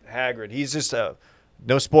 Hagrid. Hagrid. He's just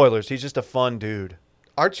no spoilers. He's just a fun dude.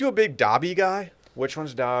 Aren't you a big Dobby guy? Which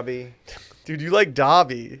one's Dobby? Dude, you like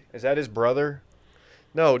Dobby. Is that his brother?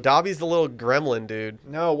 No, Dobby's the little gremlin dude.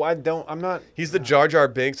 No, I don't. I'm not. He's the Jar Jar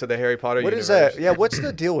Binks of the Harry Potter What universe. is that? Yeah, what's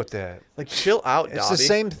the deal with that? Like, chill out, Dobby. It's the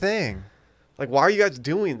same thing. Like, why are you guys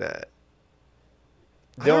doing that?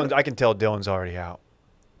 I can tell Dylan's already out.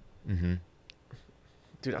 Mm-hmm.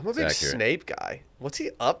 Dude, I'm a big accurate. Snape guy. What's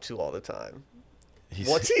he up to all the time? He's,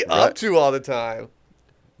 What's he right? up to all the time?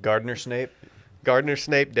 Gardner Snape. Gardner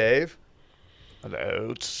Snape Dave? Hello,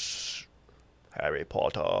 it's Harry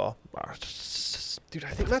Potter. Dude, I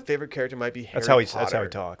think my favorite character might be Harry That's how he Potter.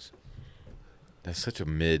 talks. That's such a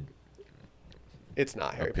mid. It's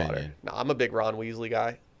not Harry Potter. Opinion. No, I'm a big Ron Weasley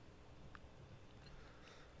guy.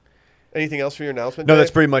 Anything else for your announcement? No, Dave?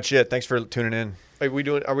 that's pretty much it. Thanks for tuning in. Are we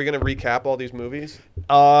going to recap all these movies?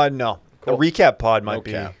 No. Cool. A recap pod might No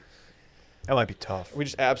be. cap. That might be tough. Are we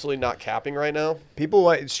just absolutely not capping right now? People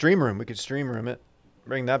like stream room. We could stream room it.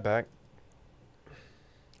 Bring that back.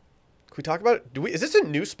 Can we talk about it? Is this a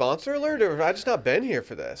new sponsor alert, or have I just not been here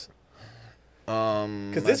for this?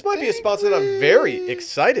 Because this might be a sponsor that I'm very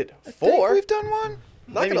excited for. We've done one.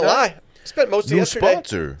 Not Maybe gonna not. lie, spent most of New yesterday.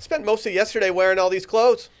 sponsor. Spent most of yesterday wearing all these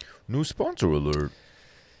clothes. New sponsor alert.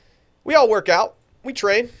 We all work out. We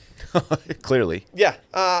train. Clearly. Yeah,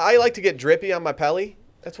 I like to get drippy on my pelly.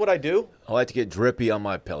 That's what I do. I like to get drippy on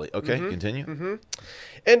my pelly. Okay, continue.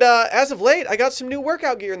 And as of late, I got some new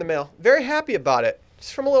workout gear in the mail. Very happy about it.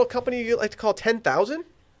 It's from a little company you like to call 10,000.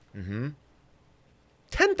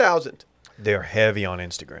 10,000. They're heavy on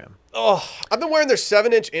Instagram. Oh, I've been wearing their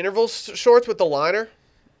 7-inch interval shorts with the liner.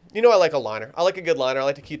 You know I like a liner. I like a good liner. I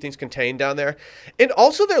like to keep things contained down there. And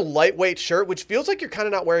also their lightweight shirt, which feels like you're kind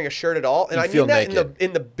of not wearing a shirt at all. And You I feel mean that naked.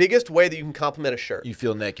 in the biggest way that you can compliment a shirt. You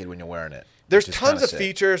feel naked when you're wearing it. There's which is tons kinda of sick.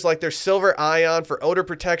 features like their silver ion for odor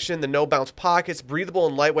protection, the no bounce pockets, breathable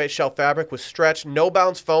and lightweight shell fabric with stretch, no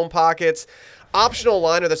bounce foam pockets, optional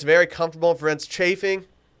liner that's very comfortable and prevents chafing.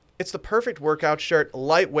 It's the perfect workout shirt,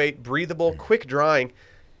 lightweight, breathable, quick drying.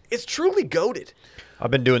 It's truly goated.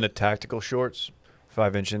 I've been doing the tactical shorts,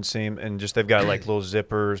 5-inch inseam, and just they've got like little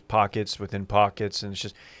zippers, pockets within pockets, and it's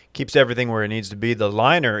just keeps everything where it needs to be. The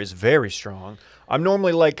liner is very strong. I'm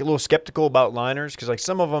normally like a little skeptical about liners because like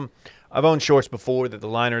some of them, I've owned shorts before that the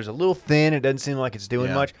liner is a little thin. It doesn't seem like it's doing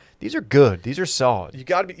Yeah. much. These are good. These are solid. You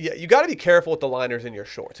gotta be careful with the liners in your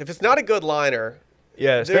shorts. If it's not a good liner,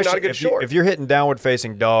 Yeah, they're not a especially good if, short. if you're hitting downward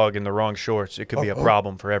facing dog in the wrong shorts, it could be a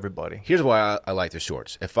problem for everybody. Here's why I like the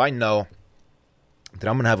shorts. If I know that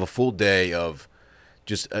I'm going to have a full day of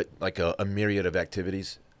just a myriad of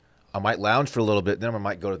activities, I might lounge for a little bit, then I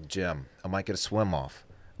might go to the gym. I might get a swim off.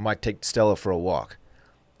 I might take Stella for a walk.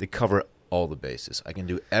 They cover all the bases. I can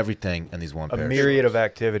do everything in these one A pair myriad of of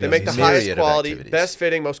activities. they make the myriad highest of quality, activities. best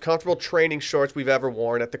fitting, most comfortable training shorts we've ever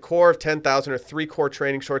worn. At the core of 10,000 are 3 core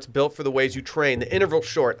training shorts built for the ways you train. The interval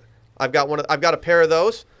short. I've got a pair of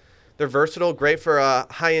those. They're versatile, great for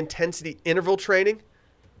high intensity interval training.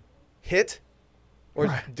 HIIT, or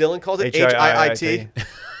Dylan calls it HIIT.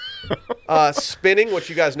 Spinning, which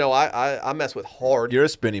you guys know I mess with hard. You're a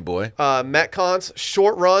spinny boy. Metcons,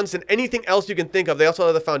 short runs, and anything else you can think of. They also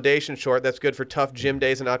have the foundation short that's good for tough gym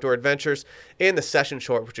days and outdoor adventures, and the session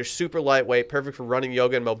short, which is super lightweight, perfect for running,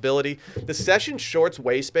 yoga, and mobility. The session short's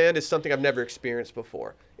waistband is something I've never experienced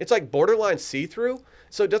before. It's like borderline see-through,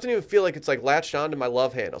 so it doesn't even feel like it's like latched onto my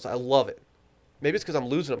love handles. I love it. Maybe it's because I'm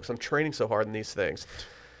losing them because I'm training so hard in these things.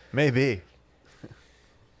 Maybe.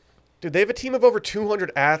 Dude, they have a team of over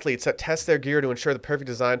 200 athletes that test their gear to ensure the perfect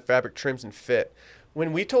design, fabric, trims, and fit. When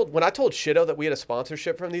I told Shido that we had a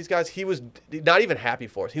sponsorship from these guys, he was not even happy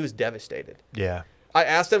for us. He was devastated. Yeah. I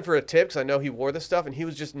asked him for a tip because I know he wore this stuff, and he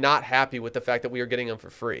was just not happy with the fact that we were getting them for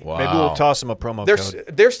free. Wow. Maybe we'll toss them a promo code.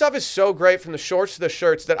 Their stuff is so great, from the shorts to the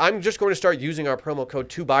shirts, that I'm just going to start using our promo code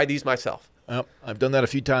to buy these myself. I've done that a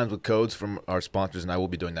few times with codes from our sponsors, and I will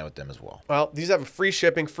be doing that with them as well. Well, these have free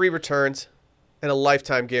shipping, free returns, and a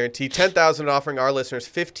lifetime guarantee. 10,000 offering our listeners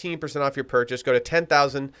 15% off your purchase. Go to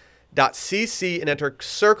 10,000.cc and enter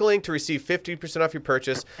circling to receive 15% off your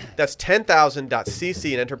purchase. That's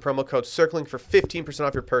 10,000.cc and enter promo code circling for 15%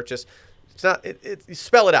 off your purchase. It's not. You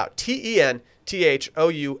spell it out.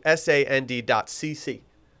 TENTHOUSAND.cc.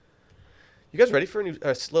 You guys ready for a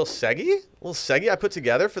little seggy? A little seggy I put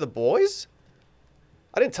together for the boys?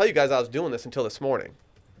 I didn't tell you guys I was doing this until this morning.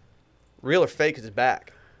 Real or Fake is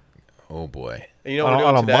back. Oh, boy. And you know what we're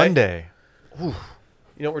on doing a today? Monday. You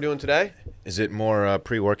know what we're doing today? Is it more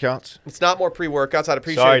pre-workouts? It's not more pre-workouts. I'd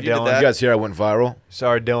appreciate Sorry, if you Dylan. did that. You guys hear I went viral?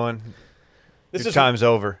 Sorry, Dylan. This Your is time's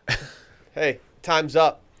over. Hey, time's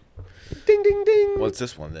up. Ding, ding, ding. What's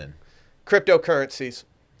this one then? Cryptocurrencies.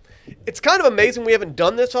 It's kind of amazing we haven't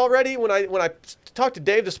done this already. When I talked to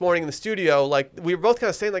Dave this morning in the studio, like we were both kind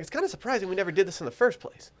of saying, like it's kind of surprising we never did this in the first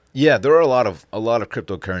place. Yeah, there are a lot of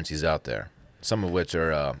cryptocurrencies out there. Some of which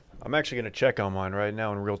are I'm actually going to check on mine right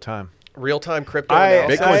now in real time. Real-time crypto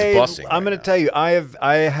Bitcoin's analysis. busting I'm right going to now. tell you,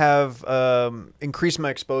 I have increased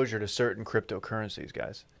my exposure to certain cryptocurrencies,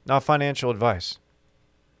 guys. Not financial advice.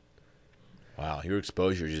 wow, your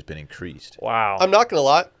exposure has just been increased. Wow. I'm not gonna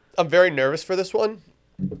lie. I'm very nervous for this one,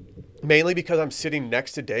 mainly because I'm sitting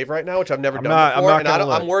next to Dave right now, which I've never done I'm before, not and gonna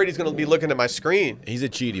look. I'm worried he's gonna be looking at my screen. He's a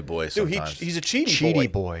cheaty boy Dude, sometimes. he's a cheaty Cheaty boy.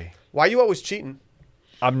 boy. Why are you always cheating?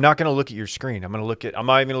 I'm not going to look at your screen. I'm not even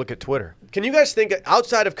going to look at Twitter. Can you guys think,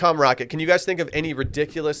 outside of CumRocket, can you guys think of any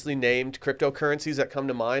ridiculously named cryptocurrencies that come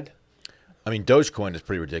to mind? I mean, Dogecoin is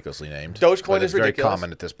pretty ridiculously named. Dogecoin but is it's ridiculous. very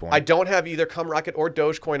common at this point. I don't have either CumRocket or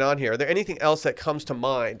Dogecoin on here. Are there anything else that comes to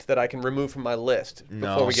mind that I can remove from my list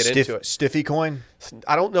before we get into it? Stiffy coin?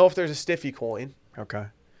 I don't know if there's a Stiffy coin. Okay.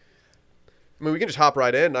 I mean, we can just hop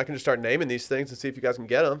right in, and I can just start naming these things and see if you guys can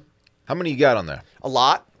get them. How many you got on there? A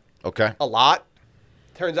lot. Okay. A lot.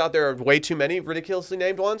 Turns out there are way too many ridiculously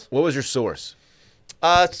named ones. What was your source?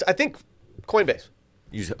 I think Coinbase.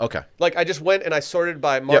 Okay. Like, I just went and I sorted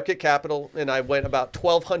by market capital, and I went about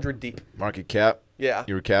 1,200 deep. Market cap? Yeah.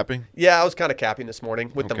 You were capping? Yeah, I was kind of capping this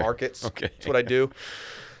morning with the Okay. markets. Okay. That's what I do.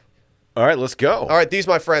 All right, let's go. All right, these,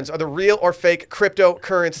 my friends, are the real or fake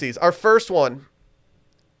cryptocurrencies. Our first one,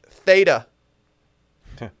 Theta.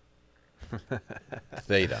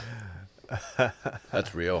 Theta.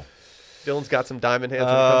 That's real. Dylan's got some diamond hands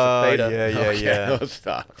when it comes to Theta. Yeah, Okay, yeah. no,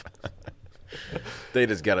 stop.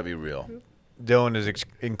 Theta's got to be real. Dylan is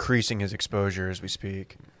increasing his exposure as we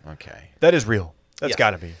speak. Okay. That is real. That's Yes.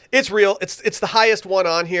 got to be. It's real. It's the highest one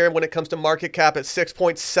on here when it comes to market cap at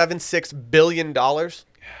 $6.76 billion.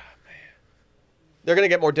 They're going to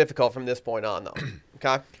get more difficult from this point on, though.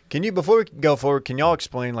 Okay? Can you, before we go forward, can y'all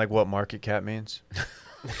explain like what market cap means?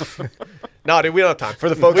 No, dude, we don't have time. For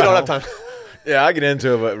the folks we don't at have time. Yeah, I get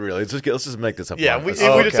into it, but really, let's just make this up. Yeah, fun. we Let's-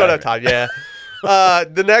 just okay. don't have time. Yeah.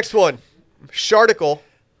 The next one, Sharticle,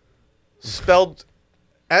 spelled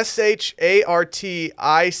Sharticl.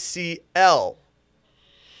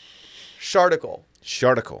 Sharticle.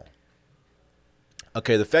 Sharticle.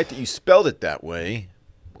 Okay, the fact that you spelled it that way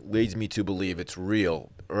leads me to believe it's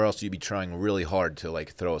real, or else you'd be trying really hard to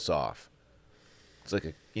like throw us off. It's like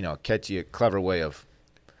a catchy, clever way of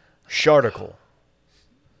Sharticle.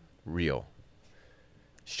 real.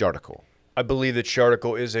 Sharticle. I believe that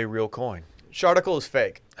Sharticle is a real coin. Sharticle is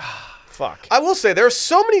fake. Fuck. I will say there are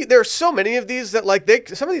so many of these that like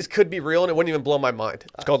some of these could be real and it wouldn't even blow my mind.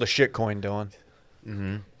 It's called a shit coin, Dylan.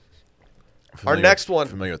 Next one.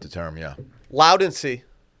 Familiar with the term, yeah. Loudency.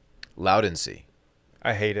 Loudency.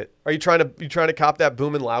 I hate it. Are you trying to cop that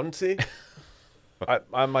boom in Loudency?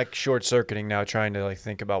 I'm like short circuiting now, trying to like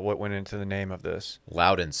think about what went into the name of this.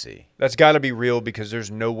 Loudency. That's got to be real because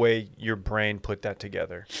there's no way your brain put that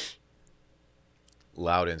together.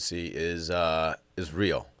 Loudency is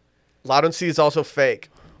real. Loudency is also fake.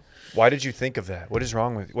 Why did you think of that? What is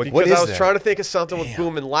wrong with you? What Because is I was that? trying to think of something with Damn.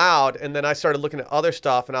 boom and loud, and then I started looking at other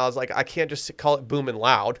stuff, and I was like, I can't just call it boom and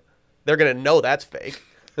loud. They're gonna know that's fake.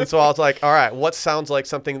 And so I was like, all right, what sounds like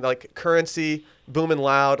something like currency, boom and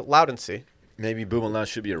loud, Loudency? Maybe Boom and Loud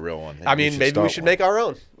should be a real one. Maybe we should make our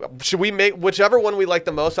own. Should we make whichever one we like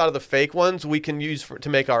the most out of the fake ones? We can use to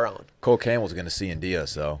make our own. Cole Campbell's going to C&D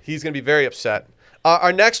us, so. He's gonna be very upset.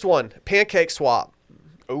 Our next one, Pancake Swap.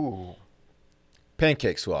 Ooh.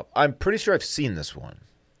 Pancake Swap. I'm pretty sure I've seen this one.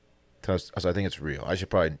 So I think it's real. I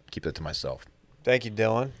should probably keep that to myself. Thank you,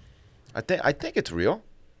 Dylan. I think it's real.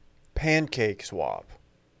 Pancake swap.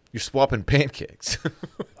 You're swapping pancakes.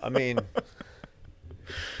 I mean,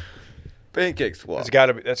 Pancake Swap.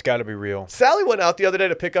 that's got to be real. Sally went out the other day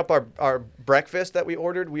to pick up our breakfast that we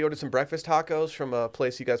ordered. We ordered some breakfast tacos from a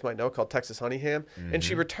place you guys might know called Texas Honey Ham. And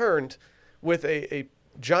she returned with a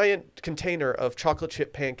giant container of chocolate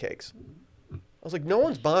chip pancakes. I was like, no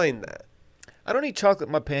one's buying that. I don't eat chocolate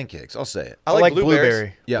in my pancakes. I'll say it. I like blueberries.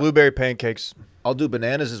 blueberry. Yeah. Blueberry pancakes. I'll do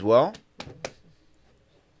bananas as well.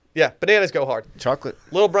 Yeah, bananas go hard. Chocolate.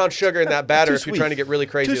 Little brown sugar in that batter Too if you're sweet. trying to get really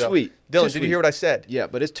crazy. Too though. sweet. Dylan, Too did sweet. you hear what I said? Yeah,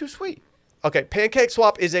 but it's too sweet. Okay, Pancake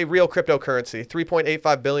Swap is a real cryptocurrency.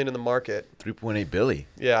 $3.85 billion in the market. 3.8 billy.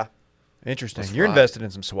 Yeah. Interesting. That's You're fine. invested in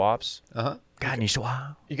some swaps. Uh-huh. Got any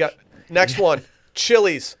swap? You got next one.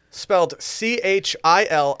 Chiliz, spelled Chiliz.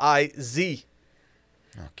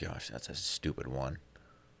 Oh, gosh. That's a stupid one.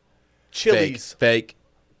 Chiliz. Fake.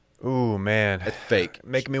 Ooh, man. It's fake.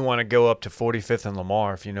 Make me want to go up to 45th and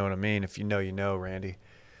Lamar, if you know what I mean. If you know, you know, Randy.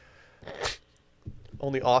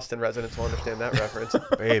 Only Austin residents will understand that reference.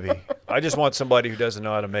 Baby. I just want somebody who doesn't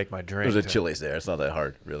know how to make my drink. There's a to- Chili's there. It's not that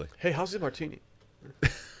hard, really. Hey, how's the martini?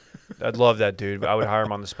 I'd love that dude. I would hire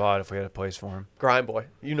him on the spot if we had a place for him. Grind boy.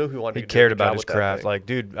 You know who wanted He to do a cared good about job his with that craft. thing. Like,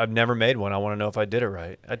 dude, I've never made one. I want to know if I did it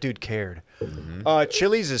right. That dude cared.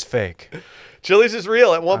 Chili's is fake. Chiliz is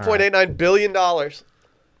real at $1.89 billion. Oh,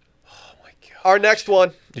 my God. Our next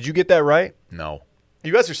one. Did you get that right? No.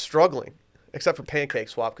 You guys are struggling, except for Pancake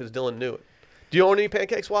Swap because Dylan knew it. Do you own any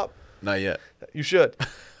Pancake Swap? Not yet. You should.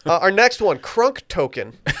 Our next one, Crunk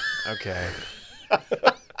Token. Okay.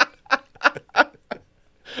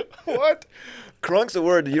 What? Crunk's a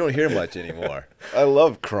word you don't hear much anymore. I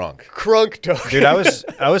love Crunk. Crunk token. Dude,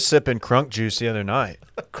 I was sipping Crunk juice the other night.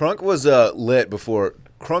 Crunk was lit before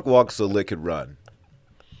Crunk walked so lit could run.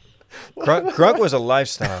 Crunk was a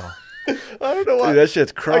lifestyle. I don't know why. Dude, that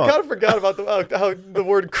shit's I Crunk. kind of forgot about how the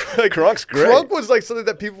word crunk. Crunk's great. Crunk was like something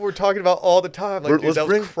that people were talking about all the time. Like, dude, that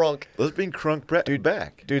was crunk. Let's bring Crunk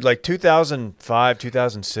back. Dude, like 2005,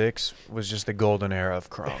 2006 was just the golden era of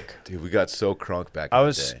Crunk. Dude, we got so Crunk back I in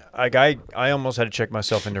was the day. like I almost had to check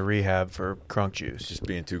myself into rehab for Crunk juice. Just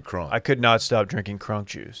being too Crunk. I could not stop drinking Crunk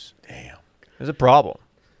juice. Damn. There's a problem.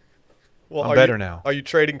 Well, I'm better now. Are you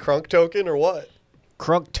trading crunk token or what?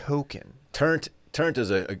 Crunk token. Turnt is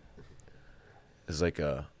like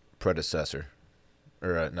a predecessor.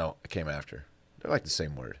 Or no, it came after. They're like the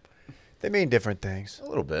same word. They mean different things. A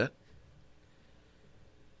little bit.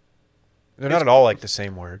 They're not at all like the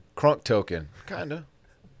same word. Crunk token. Kind of.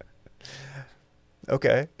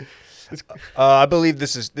 Okay. I believe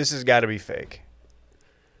this has got to be fake.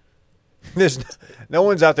 There's no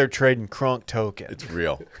one's out there trading Crunk token. It's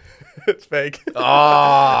real. It's fake.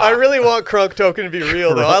 I really want crunk token to be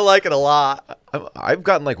real though. I like it a lot. I've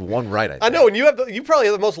gotten like one right, I think. I know, and you probably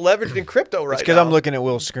have the most leveraged in crypto right It's because now. I'm looking at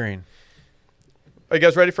Will's screen. Are you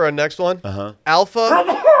guys ready for our next one? Uh-huh.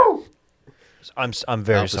 Alpha I'm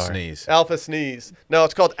very Alpha sorry. sneeze. Alpha Sneeze. No,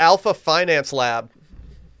 it's called Alpha Finance Lab.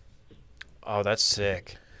 Oh, that's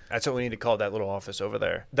sick. That's what we need to call that little office over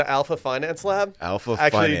there. The Alpha Finance Lab? Alpha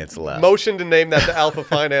Actually, Finance Lab. motion to name that the Alpha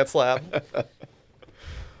Finance Lab.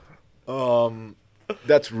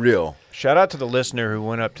 That's real. Shout out to the listener who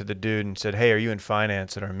went up to the dude and said, "Hey, are you in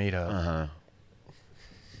finance at our meetup?" Uh-huh.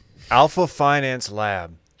 Alpha Finance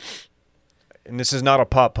Lab. And this is not a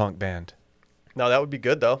pop punk band. No, that would be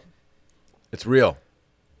good though. It's real.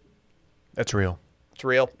 That's real. It's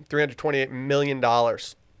real. $328 million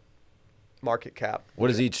market cap. What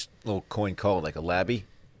is each little coin called? Like a labby?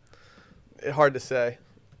 Hard to say.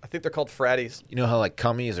 I think they're called fratties. You know how like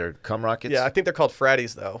cummies or cum rockets? Yeah, I think they're called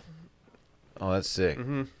fratties though. Oh, that's sick.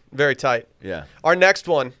 Very tight. Yeah. Our next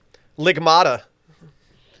one, Ligmata.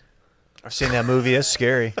 I've seen that movie. It's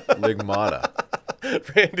scary. Ligmata.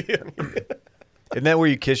 Randy. Isn't that where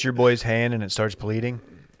you kiss your boy's hand and it starts bleeding?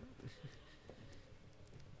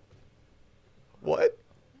 What?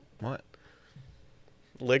 What?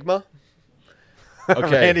 Ligma?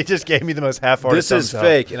 Okay. Randy just gave me the most half-hearted This is thumbs up.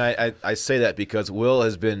 fake, and I say that because Will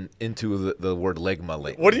has been into the word ligma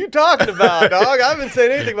lately. What are you talking about, dog? I haven't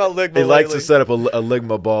said anything about Ligma He likes lately. to set up a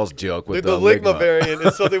ligma balls joke with The the Ligma variant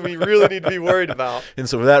is something we really need to be worried about. And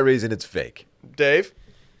so for that reason, it's fake. Dave?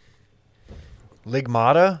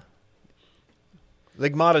 Ligmata?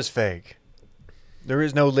 Ligmata's fake. There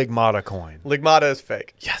is no Ligmata coin. Ligmata is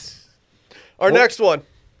fake. Yes. Our next one,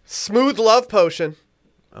 Smooth Love Potion.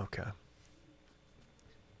 Okay.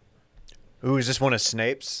 Ooh, is this one of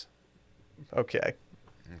Snape's? Okay.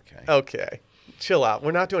 Okay. Okay. Chill out.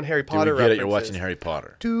 We're not doing Harry Do Potter we get it? You're references. watching Harry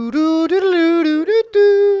Potter.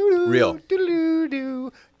 Real.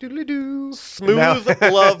 Smooth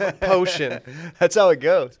Love Potion. That's how it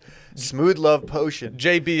goes. Smooth Love Potion.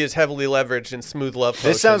 JB is heavily leveraged in Smooth Love Potion.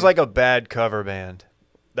 This sounds like a bad cover band.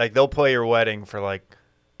 Like they'll play your wedding for like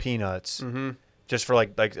peanuts, just for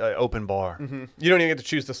like open bar. You don't even get to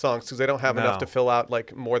choose the songs because they don't have enough No. to fill out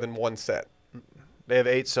like more than one set. They have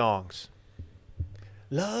 8 songs.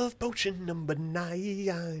 Love Potion number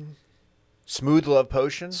 9. Smooth Love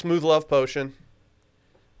Potion. Smooth Love Potion.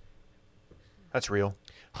 That's real.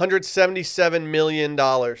 $177 million.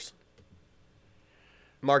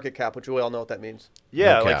 Market cap, which we all know what that means.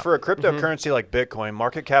 Yeah, No like cap. for a cryptocurrency like Bitcoin,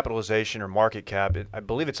 market capitalization or market cap, I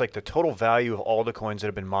believe it's like the total value of all the coins that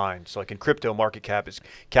have been mined. So like in crypto, market cap is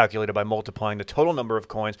calculated by multiplying the total number of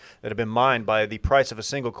coins that have been mined by the price of a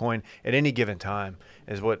single coin at any given time.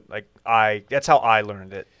 Is what that's how I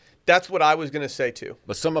learned it. That's what I was going to say too.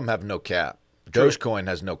 But some of them have no cap. True. Dogecoin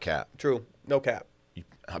has no cap. True. No cap.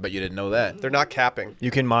 I bet you didn't know that. They're not capping.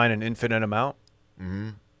 You can mine an infinite amount.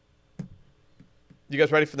 You guys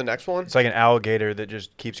ready for the next one? It's like an alligator that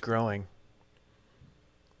just keeps growing.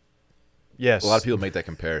 Yes. A lot of people make that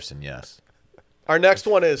comparison, yes. Our next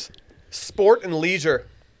one is Sport and Leisure.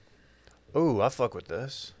 Ooh, I fuck with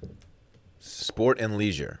this. Sport and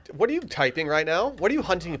leisure. What are you typing right now? What are you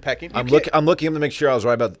hunting and pecking? You I'm can't- looking to make sure I was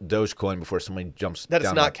right about Dogecoin before somebody jumps That it's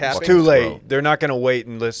down not my capping? fucking Too late. throat. They're not going to wait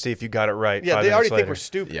and let's see if you got it right. Yeah, 5 they already minutes think later. we're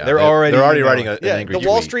stupid. Yeah, They're already writing emailing. an Yeah, angry the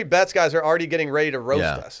Wall tweet. Street Bets guys are already getting ready to roast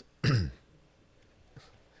Yeah. us.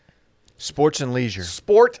 Sports and leisure.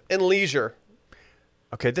 Sport and Leisure.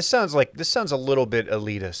 Okay, this sounds a little bit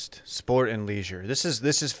elitist. Sport and leisure. This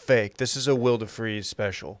is fake. This is a Will DeFreeze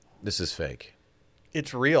special. This is fake.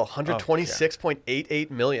 It's real.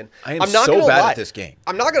 126.88 million. I am not so gonna bad lie. at this game.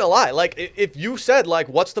 I'm not gonna lie. Like, if you said like,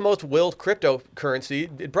 what's the most willed cryptocurrency,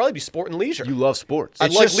 it'd probably be sport and leisure. You love sports. I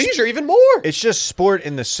It's like just- leisure even more. It's just sport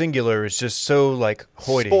in the singular. It's just so like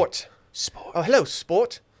hoity. Sport. Sport. Oh, hello,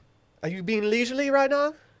 sport. Are you being leisurely right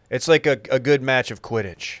now? It's like a good match of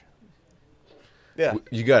Quidditch. Yeah.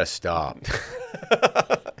 You got to stop.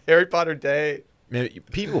 Harry Potter Day. Man,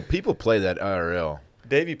 people play that IRL.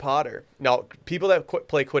 Davy Potter. Now, people that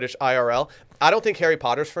play Quidditch IRL, I don't think Harry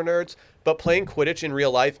Potter's for nerds, but playing Quidditch in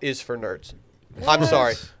real life is for nerds. I'm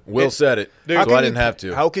sorry. Will said it, Dude, so how I didn't have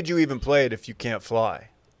to. How could you even play it if you can't fly?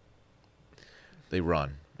 They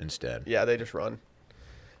run instead. Yeah, they just run.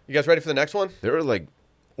 You guys ready for the next one? There are like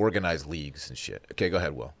organized leagues and shit. Okay, go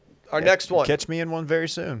ahead, Will. Our next one. Catch me in one very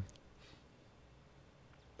soon.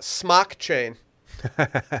 Smock chain.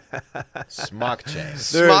 Smock chain.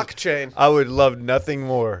 Smock chain. I would love nothing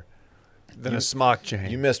more than a smock chain.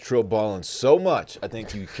 You missed Trill Ballin so much. I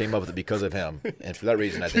think you came up with it because of him, and for that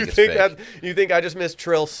reason, I think You it's think fake. that? You think I just missed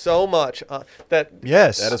Trill so much that?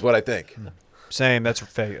 Yes. That is what I think. Same. That's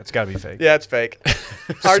fake. It's got to be fake. Yeah, it's fake.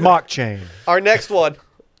 our, Smock chain. our next one,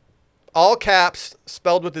 all caps,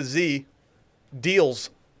 spelled with a Z. Deals.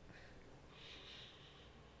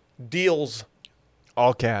 Deals.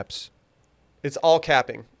 All caps. It's all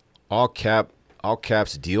capping. All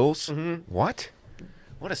caps deals. Mm-hmm. What?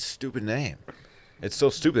 What a stupid name. It's so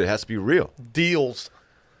stupid. It has to be real. Deals.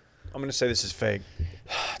 I'm going to say this is fake.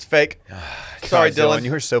 It's fake. Sorry, God, Dylan.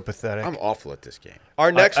 You were so pathetic. I'm awful at this game.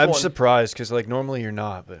 Our next I'm one. surprised because like normally you're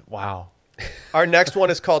not, but wow. Our next one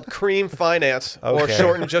is called Cream Finance, or Okay.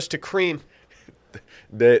 shortened just to Cream.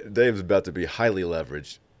 Dave's about to be highly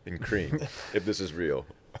leveraged in cream if this is real.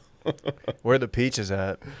 Where the peaches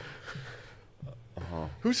at?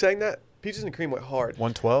 Who sang that? Peaches and Cream went hard.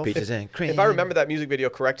 112. Peaches and cream. If I remember that music video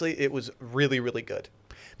correctly, it was really, really good.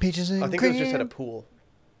 Peaches and I think cream. it was just at a pool.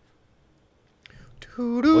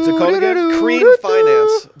 What's it called again? Cream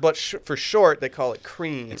Finance, but for short, they call it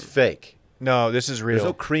Cream. It's fake. No, this is real. There's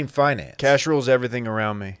no cream finance. Cash rules everything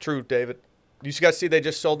around me. True, David. You guys see they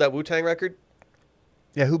just sold that Wu-Tang record?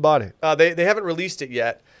 Yeah, who bought it? They haven't released it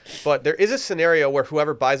yet, but there is a scenario where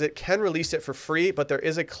whoever buys it can release it for free, but there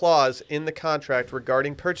is a clause in the contract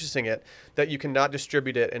regarding purchasing it that you cannot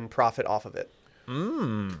distribute it and profit off of it.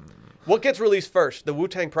 What gets released first, the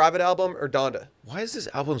Wu-Tang private album or Donda? Why is this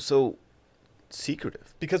album so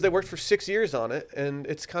secretive? Because they worked for 6 years on it, and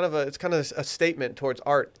it's kind of a statement towards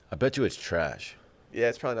art. I bet you it's trash. Yeah,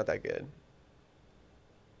 it's probably not that good.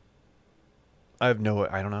 I have no.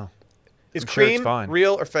 I don't know. Is I'm sure it's Cream fine.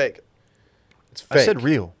 real or fake? It's fake. I said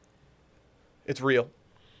real. It's real.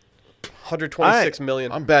 126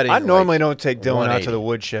 million. I'm betting. I normally like don't take Dylan out 180. to the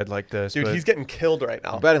woodshed like this. Dude, but he's getting killed right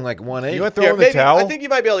now. I'm betting like 180. You want to throw Here, in the maybe, towel? I think you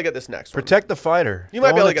might be able to get this next one. Protect the fighter. You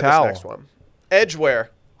might be Throw able in to the get towel. this next one. Edgeware.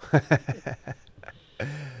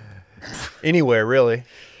 Anywhere, really.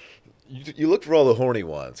 You look for all the horny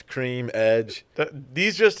ones. Cream, Edge.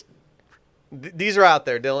 These are out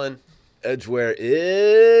there, Dylan. Edgeware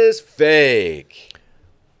is fake.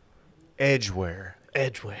 Edgeware.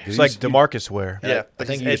 Edgeware. It's like DeMarcus wear. Yeah, I but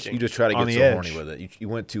think he's you edging. just try to On get the so edge. horny with it. You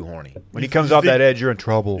went too horny. When he comes off that edge, you're in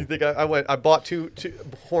trouble. You think I bought too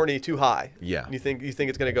horny too high? Yeah. You think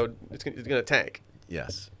it's gonna go? It's gonna tank.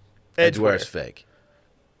 Yes. Edgeware. Edgeware is fake.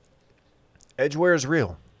 Edgeware is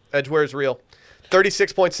real. Edgeware is real.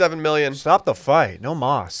 36.7 million. Stop the fight. No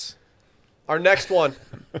moss. Our next one,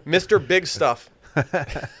 Mr. Big Stuff.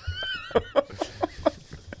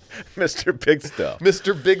 Mr. Big Stuff.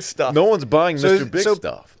 Mr. Big Stuff. No one's buying So- Mr. Big so-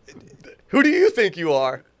 Stuff. Who do you think you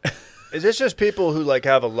are? Is this just people who like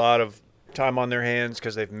have a lot of time on their hands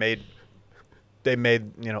because they made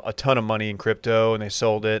a ton of money in crypto and they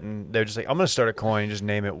sold it and they're just like, I'm gonna start a coin, just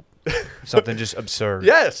name it something just absurd.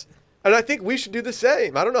 Yes. And I think we should do the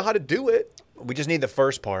same. I don't know how to do it. We just need the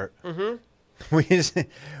first part. Mm-hmm.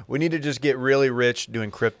 We need to just get really rich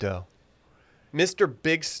doing crypto. Mr.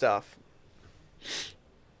 Big Stuff.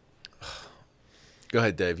 Go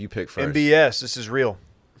ahead, Dave. You pick first. MBS, this is real.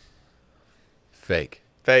 Fake.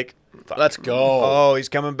 Fake. Let's go. Oh, he's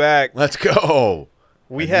coming back. Let's go.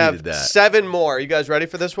 We I have needed that. 7 more. You guys ready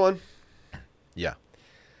for this one? Yeah.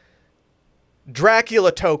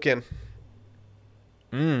 Dracula token.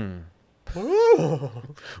 Ooh,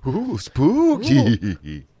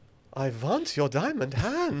 spooky. I want your diamond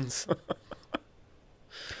hands.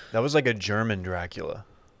 That was like a German Dracula.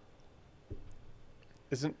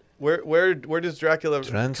 Isn't where does Dracula come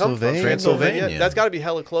from? Transylvania. Transylvania. That's got to be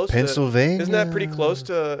hella close. Pennsylvania. Isn't that pretty close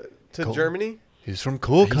to Cool. Germany? He's from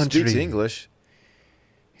cool He country. speaks English.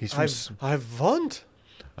 He's from I want.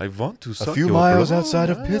 I want to a few miles outside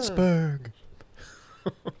of Pittsburgh.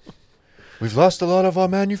 We've lost a lot of our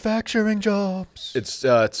manufacturing jobs.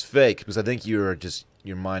 It's fake because I think your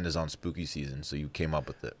mind is on spooky season, so you came up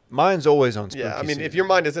with it. Mine's always on spooky Yeah, I mean, season. if your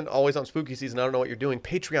mind isn't always on spooky season, I don't know what you're doing.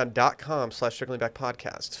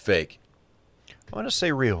 Patreon.com/CirclingBackPodcast. It's fake. I want to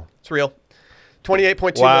say real. It's real.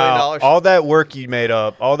 $28.2 million. All that work you made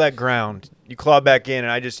up, all that ground, you clawed back in,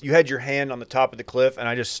 and you had your hand on the top of the cliff, and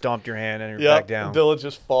I just stomped your hand and you're back down. Dylan's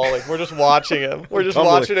just falling. We're just watching him. We're just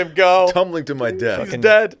Tumbling. watching him go. Tumbling to my death. He's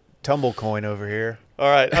dead. Tumble coin over here. All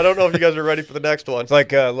right. I don't know if you guys are ready for the next one. It's like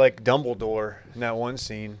Dumbledore in that one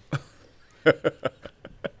scene. You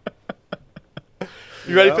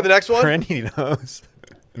ready for the next one? Randy knows.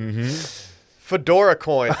 Fedora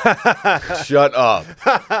coin. Shut up.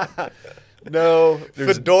 No,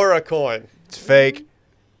 Fedora coin. it's fake.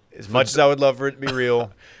 As much as I would love for it to be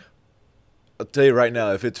real. I'll tell you right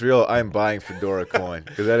now, if it's real, I'm buying Fedora coin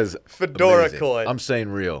because that is Fedora amazing. coin. I'm saying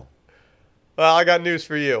real. Well, I got news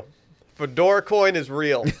for you. Fedora coin is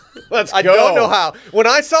real. Let's I don't know how. When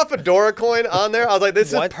I saw Fedora coin on there, I was like,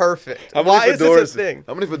 this What? is perfect. How Why many is this a fedoras? thing?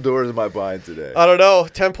 How many fedoras am I buying today? I don't know.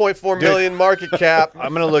 10.4 million market cap.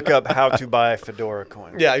 I'm gonna look up how to buy Fedora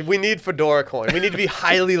coin. Yeah, we need Fedora coin. We need to be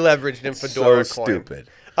highly leveraged in Fedora so coin. stupid.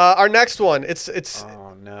 Our next one. It's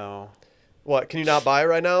Oh no! what? Can you not buy it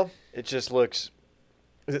right now? It just looks.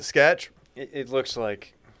 Is it sketch? It looks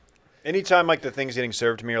like. Anytime like the things getting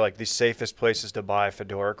served to me are like the safest places to buy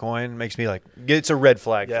Fedora coin, makes me like it's a red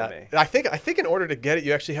flag Yeah, for me. I think in order to get it,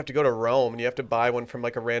 you actually have to go to Rome and you have to buy one from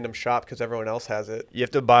like a random shop because everyone else has it. You have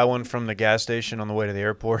to buy one from the gas station on the way to the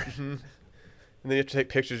airport. And then you have to take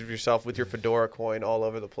pictures of yourself with your Fedora coin all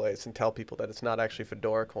over the place and tell people that it's not actually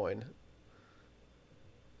Fedora coin.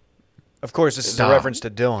 Of course, this is a Stop. reference to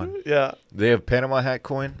Dylan. Yeah. They have Panama hat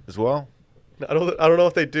coin as well. I don't know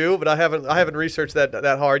if they do, but I haven't researched that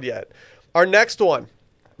hard yet. Our next one,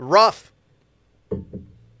 Ruff.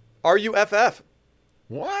 RUFF.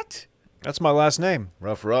 What? That's my last name.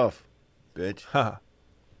 Rough, bitch. Huh.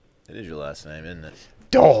 It is your last name, isn't it?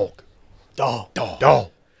 Dog. Dog.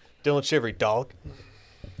 Dog. Dylan Shivery, dog.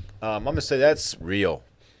 I'm gonna say that's real.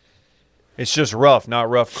 It's just rough, not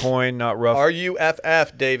rough coin, not rough.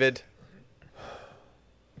 RUFF, David.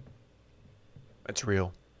 It's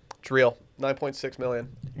real. It's real. 9.6 million.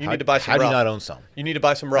 You need to buy some How do Ruff. you not own some? You need to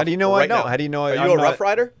buy some Ruff. How do you know I right don't? now. How do you know Are I'm you a not- Rough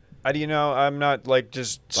Rider? How do you know I'm not like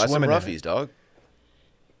just Buy some swimming in it? roughies, dog.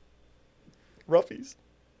 Ruffies.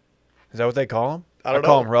 Is that what they call them? I don't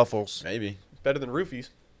call know. them ruffles. Maybe. Better than roofies.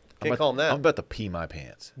 I'm Can't about- call them that. I'm about to pee my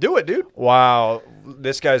pants. Do it, dude. Wow,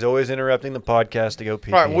 this guy's always interrupting the podcast to go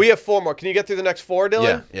pee. All right, we have 4 more. Can you get through the next 4, Dylan?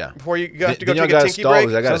 Yeah, yeah. Before you have to go Then y'all take a gotta tinky stall break?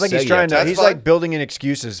 'cause I gotta Sounds like he's say trying to. That's He's fine. like building in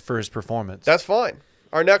excuses for his performance. That's fine.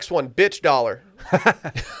 Our next one, bitch dollar.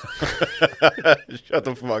 Shut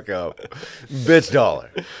the fuck up. Bitch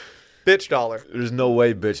dollar. Bitch dollar. There's no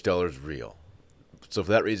way bitch dollar is real. So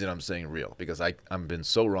for that reason, I'm saying real because I've been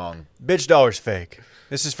so wrong. Bitch dollar's fake.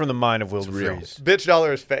 This is from the mind of Will real. DeFreeze. Bitch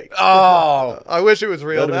dollar is fake. Oh, I wish it was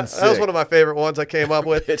real. That'd've been That was sick. one of my favorite ones I came up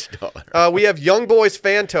with. bitch dollar. We have Young Boys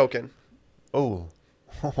fan token. Oh.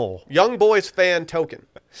 Oh. Young Boys fan token.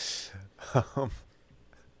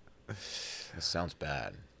 This sounds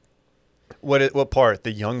bad. What part?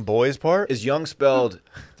 The young boys part? Is young spelled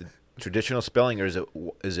the traditional spelling or is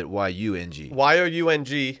it YUNG?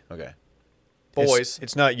 YOUNG Okay. boys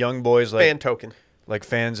It's not young boys like fan token. like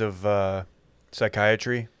fans of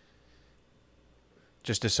psychiatry.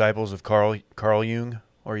 Just disciples of Carl Jung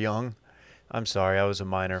or Jung. I'm sorry, I was a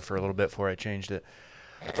minor for a little bit before I changed it.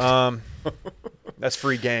 That's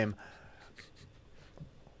free game.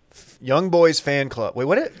 Young Boys Fan Club. Wait,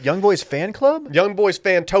 what? Young Boys Fan Club? Young Boys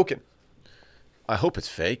fan token. I hope it's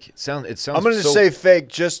fake. It sounds. I'm going to say fake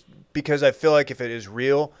just because I feel like if it is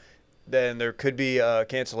real, then there could be a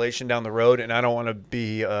cancellation down the road, and I don't want to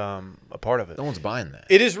be a part of it. no one's buying that.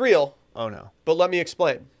 It is real, Oh, no. but let me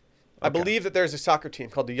explain. I Okay. believe that there's a soccer team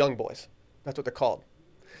called the Young Boys. That's what they're called.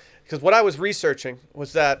 Because what I was researching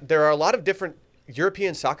was that there are a lot of different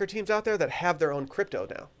European soccer teams out there that have their own crypto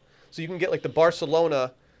now. So you can get like the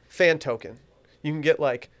Barcelona fan token. You can get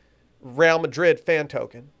like Real Madrid fan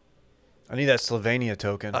token. I need that Slovenia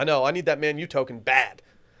token. I know. I need that Man U token bad.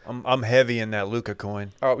 I'm heavy in that Luca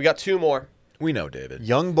coin. All right, we got 2 more. We know, David.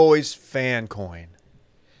 Young Boys Fan Coin.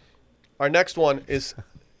 Our next one is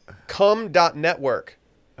cum.network.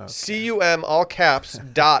 CUM all caps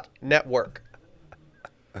dot network.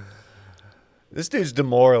 This dude's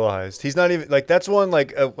demoralized. He's not even like that's one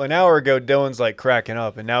like an hour ago. Dylan's like cracking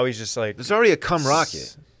up, and now he's just like. There's already a cum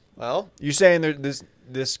rocket. Well, You saying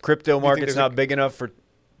this crypto market's there's not a- big enough for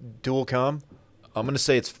dual cum? I'm gonna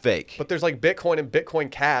say it's fake. but there's like Bitcoin and Bitcoin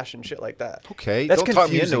Cash and shit like that. Okay, That's don't talk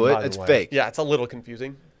me confusing, into by it. the It's way. fake. Yeah, it's a little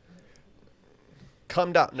confusing.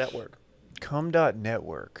 Cum.network.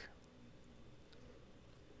 Cum.network.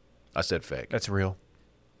 I said fake. That's real.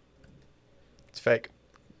 It's fake.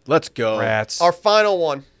 Let's go. Rats. Our final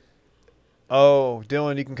one. Oh,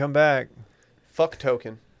 Dylan, you can come back. Fuck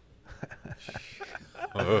token.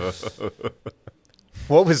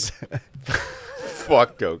 What was...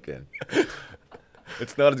 Fuck token.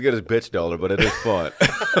 It's not as good as bitch dollar, but it is fun.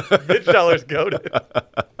 Bitch dollar's goated.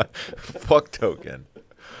 Fuck token.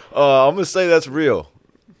 I'm gonna say that's real.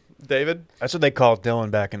 David? That's what they called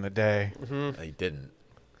Dylan back in the day. He didn't.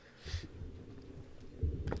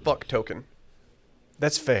 Fuck token.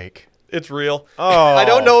 That's fake. It's real. Oh. I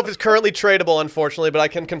don't know if it's currently tradable, unfortunately, but I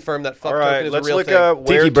can confirm that fuck All right, token is let's a real look thing. up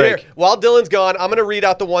where... Tiki break. Here, while Dylan's gone, I'm going to read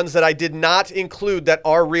out the ones that I did not include that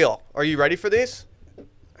are real. Are you ready for these?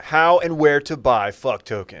 How and where to buy fuck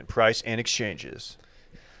token. Price and exchanges.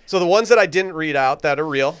 So the ones that I didn't read out that are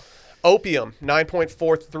real. Opium,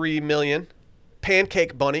 9.43 million.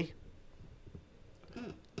 Pancake Bunny.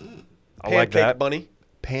 I like that. Bunny.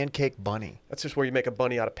 Pancake bunny. That's just where you make a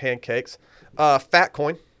bunny out of pancakes. Fat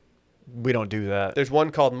Coin. We don't do that. There's one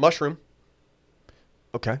called Mushroom.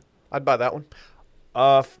 Okay. I'd buy that one.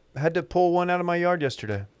 Had to pull one out of my yard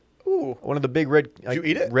yesterday. Ooh. One of the big red... Did you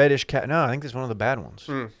eat it? Reddish cat. No, I think this is one of the bad ones.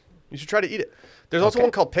 You should try to eat it. There's also Okay.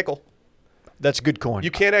 one called Pickle. That's good coin.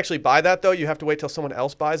 You can't actually buy that, though. You have to wait till someone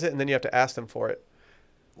else buys it, and then you have to ask them for it.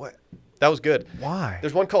 What? That was good. Why?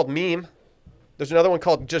 There's one called Meme. There's another one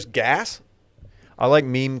called just Gas. I like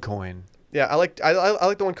meme coin. Yeah, I like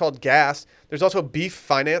the one called Gas. There's also Beef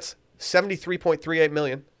Finance, 73.38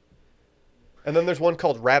 million. And then there's one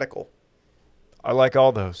called Radical. I like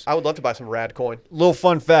all those. I would love to buy some Rad coin. Little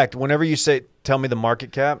fun fact. Whenever you tell me the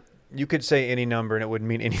market cap, you could say any number and it wouldn't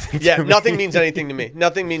mean anything Yeah, to me. nothing means anything to me.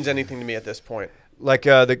 Nothing means anything to me at this point. Like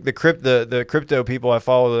the crypto people I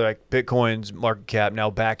follow, they're like Bitcoin's market cap now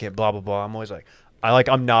back at blah blah blah. I'm always like,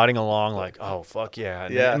 I'm nodding along like, oh fuck yeah.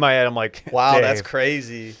 And Yeah. in my head I'm like, Wow, Dave, that's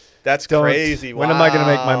crazy. That's don't- crazy. When am I gonna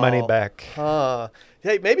make my Wow. money back? Huh.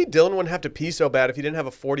 Hey, maybe Dylan wouldn't have to pee so bad if he didn't have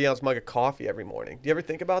a 40-ounce mug of coffee every morning. Do you ever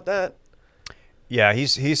think about that? Yeah,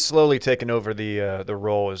 he's slowly taken over the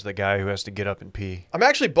role as the guy who has to get up and pee. I'm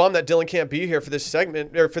actually bummed that Dylan can't be here for this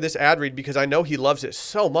segment or for this ad read because I know he loves it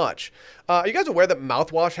so much. Are you guys aware that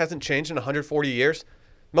mouthwash hasn't changed in 140 years?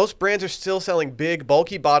 Most brands are still selling big,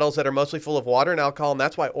 bulky bottles that are mostly full of water and alcohol, and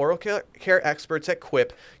that's why oral care experts at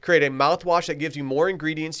Quip create a mouthwash that gives you more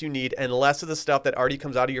ingredients you need and less of the stuff that already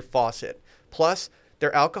comes out of your faucet. Plus,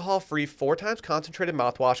 their alcohol-free 4 times concentrated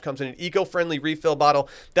mouthwash comes in an eco-friendly refill bottle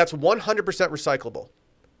that's 100% recyclable.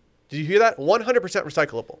 Did you hear that? 100%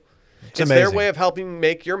 recyclable. It's their amazing. way of helping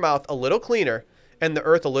make your mouth a little cleaner and the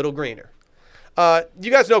earth a little greener. You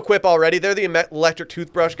guys know Quip already. They're the electric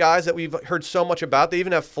toothbrush guys that we've heard so much about. They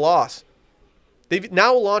even have floss. They've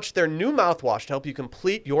now launched their new mouthwash to help you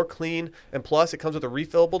complete your clean, and plus it comes with a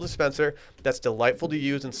refillable dispenser that's delightful to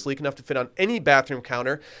use and sleek enough to fit on any bathroom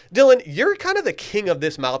counter. Dylan, you're kind of the king of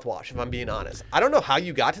this mouthwash, if I'm being honest. I don't know how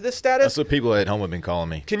you got to this status. That's what people at home have been calling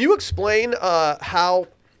me. Can you explain how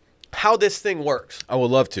this thing works? I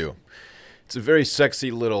would love to. It's a very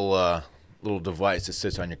sexy little device that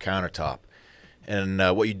sits on your countertop. And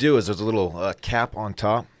what you do is there's a little cap on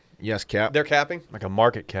top. Yes, cap. They're capping? Like a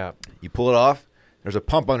market cap. You pull it off. There's a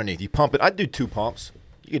pump underneath. You pump it. I'd do 2 pumps.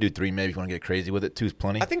 You could do 3 maybe if you want to get crazy with it. 2's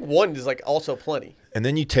plenty. I think 1 is like also plenty. And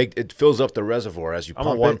then you take it fills up the reservoir as you I'm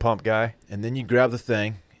pump a one it. pump guy. And then you grab the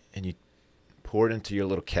thing and you pour it into your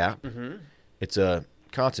little cap. Mm-hmm. It's a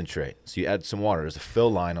concentrate. So you add some water. There's a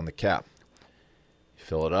fill line on the cap. You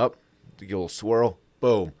fill it up. You get a little swirl.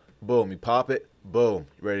 Boom. Boom. You pop it. Boom.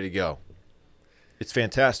 Ready to go. It's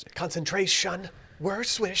fantastic. Concentration. We're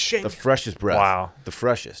swishing. The freshest breath. Wow. The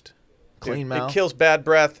freshest. Clean mouth. It kills bad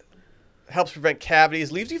breath, helps prevent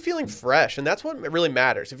cavities, leaves you feeling fresh, and that's what really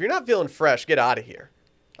matters. If you're not feeling fresh, get out of here.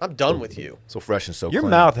 I'm done with you. So fresh and so Your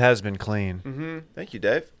clean. mouth has been clean. Thank you,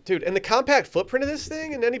 Dave. Dude, and the compact footprint of this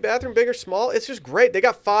thing in any bathroom, big or small, it's just great. They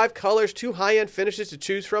got 5 colors, 2 high-end finishes to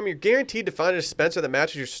choose from. You're guaranteed to find a dispenser that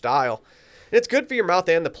matches your style. And it's good for your mouth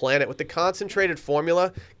and the planet. With the concentrated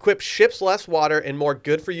formula, Quip ships less water and more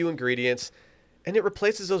good-for-you ingredients. And it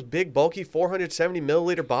replaces those big, bulky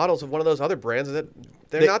 470-milliliter bottles of one of those other brands that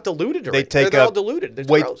they're not diluted. They take they're all up diluted. It's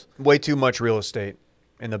way, gross. way too much real estate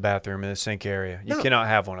in the bathroom in the sink area. You No. cannot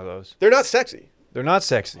have one of those. They're not sexy. They're not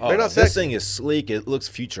sexy. They're not This sexy. thing is sleek. It looks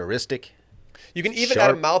futuristic. You can even Sharp.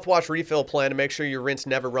 add a mouthwash refill plan to make sure your rinse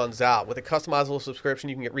never runs out. With a customizable subscription,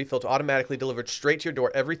 you can get refills automatically delivered straight to your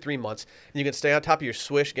door every 3 months, and you can stay on top of your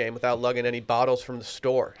swish game without lugging any bottles from the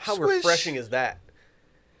store. How Swish. refreshing is that?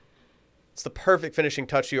 It's the perfect finishing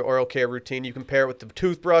touch to your oral care routine. You can pair it with the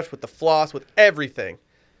toothbrush, with the floss, with everything.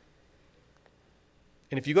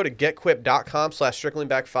 And if you go to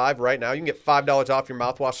getquip.com/circlingback5 right now, you can get $5 off your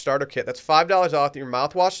mouthwash starter kit. That's $5 off your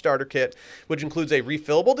mouthwash starter kit, which includes a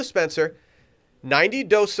refillable dispenser,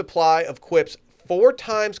 90-dose supply of Quip's 4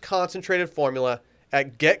 times concentrated formula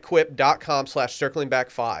at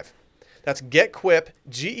getquip.com/circlingback5. That's getquip,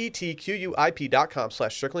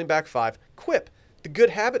 getquip.com/circlingback5. Quip, the good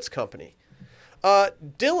habits company.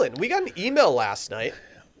 Dylan, we got an email last night.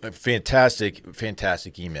 A fantastic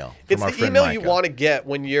email. From It's our the friend email you Micah. want to get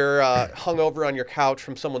when you're hungover on your couch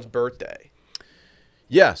from someone's birthday.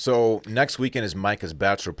 Yeah, so next weekend is Micah's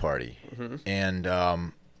bachelor party. And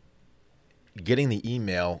getting the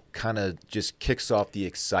email kind of just kicks off the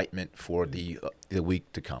excitement for the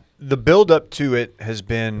week to come. The build up to it has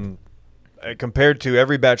been, compared to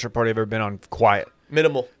every bachelor party I've ever been on, quiet.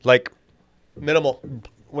 Minimal. Like,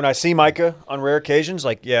 When I see Micah on rare occasions,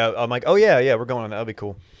 like, yeah, I'm like, oh yeah, we're going on that. That'll be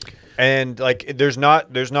cool. And like, there's not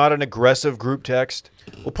an aggressive group text.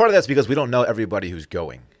 Well, part of that's because we don't know everybody who's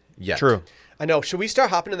going yet. True. I know. Should we start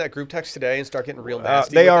hopping in that group text today and start getting real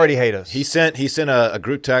nasty? They with already it? hate us. He sent a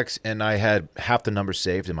group text, and I had half the number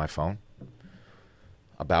saved in my phone.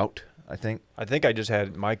 I think. I think I just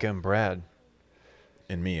had Micah and Brad.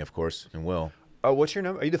 And me, of course, and Will. Oh, what's your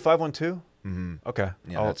number? Are you the 512? Mm-hmm. Okay.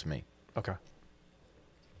 Yeah, that's me. Okay.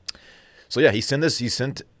 So yeah,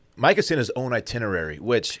 Micah sent his own itinerary,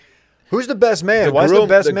 which Who's the best man? the Why is groom, the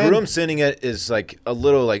best the man? groom sending it is like a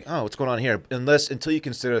little like, oh, what's going on here? Until you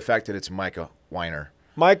consider the fact that it's Micah Weiner.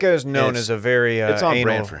 Micah is known It's- as a very it's on anal,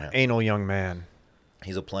 brand for him. anal young man.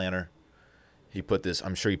 He's a planner.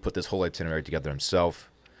 I'm sure he put this whole itinerary together himself.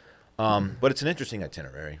 But it's an interesting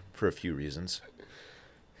itinerary for a few reasons.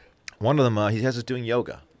 One of them, he has us doing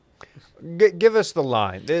yoga. Give us the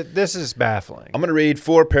line. This is baffling. I'm going to read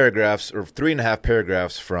 4 paragraphs or 3.5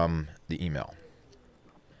 paragraphs from the email.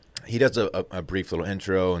 He does a brief little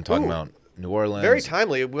intro and talking Ooh. about New Orleans. Very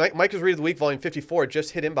timely. Micah's Read of the Week, Volume 54,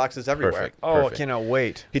 just hit inboxes everywhere. Perfect. Oh, perfect. I cannot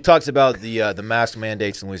wait. He talks about the mask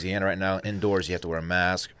mandates in Louisiana right now. Indoors, you have to wear a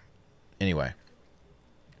mask. Anyway,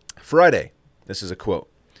 Friday, this is a quote.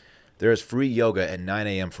 There is free yoga at 9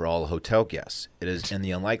 a.m. for all hotel guests. It is in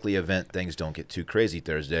the unlikely event things don't get too crazy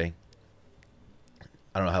Thursday.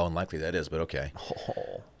 I don't know how unlikely that is, but okay.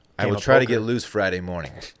 I Game will of try to poker. get loose Friday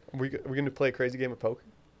morning. We're going to play a crazy game of poker?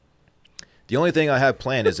 The only thing I have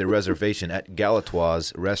planned is a reservation at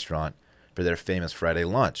Galatoire's restaurant for their famous Friday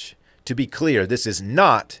lunch. To be clear, this is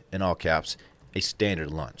not, in all caps, a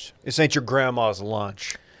standard lunch. This ain't your grandma's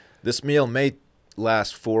lunch. This meal may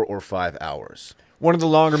last 4 or 5 hours. One of the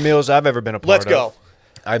longer meals I've ever been a part Let's of. go.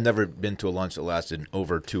 I've never been to a lunch that lasted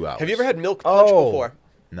over 2 hours. Have you ever had milk punch Oh. before?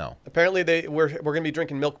 No. Apparently, we're going to be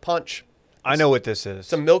drinking milk punch. I know what this is.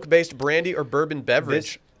 It's a milk-based brandy or bourbon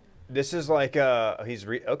beverage. This is like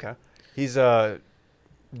he's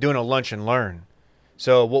doing a lunch and learn.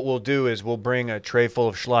 So what we'll do is we'll bring a tray full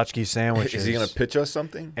of Schlotsky sandwiches. Is he going to pitch us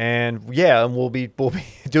something? And yeah, and we'll be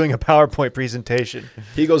doing a PowerPoint presentation.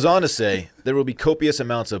 He goes on to say, there will be copious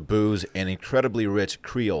amounts of booze and incredibly rich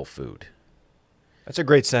Creole food. That's a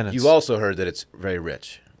great sentence. You've also heard that it's very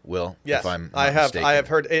rich, Will, Yes, if I'm not I have. mistaken. I have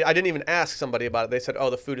heard. I didn't even ask somebody about it. They said, "Oh,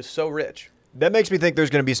 the food is so rich." That makes me think there's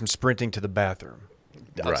going to be some sprinting to the bathroom.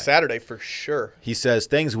 On Right. Saturday, for sure. He says,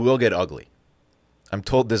 things will get ugly. I'm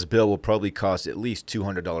told this bill will probably cost at least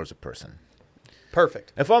 $200 a person.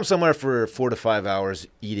 Perfect. If I'm somewhere for 4 to 5 hours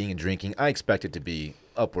eating and drinking, I expect it to be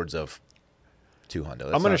upwards of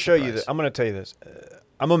 $200. I'm going to show you this. I'm going to tell you this.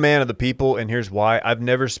 I'm a man of the people, and here's why. I've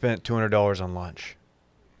never spent $200 on lunch.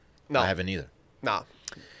 No, I haven't either. nah.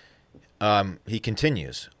 He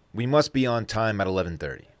continues, we must be on time at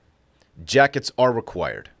 11:30. Jackets are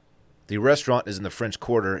required. The restaurant is in the French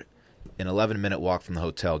Quarter, an 11-minute walk from the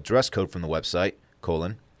hotel. Dress code from the website, :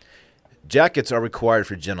 jackets are required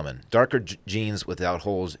for gentlemen. Darker jeans without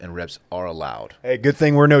holes and rips are allowed. Hey, good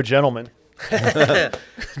thing we're no gentlemen. The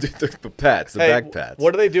pads, the back pads.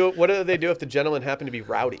 What do they do? What do they do if the gentlemen happen to be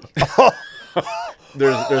rowdy?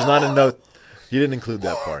 There's not a note. You didn't include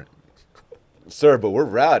that part. Sir, but we're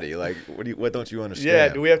rowdy. Like, what don't you understand? Yeah.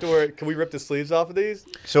 Do we have to wear? Can we rip the sleeves off of these?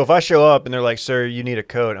 So if I show up and they're like, "Sir, you need a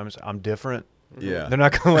coat," I'm different. Yeah. They're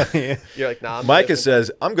not going to let me in. You're like, nah. I'm Micah different.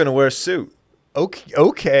 says, I'm going to wear a suit.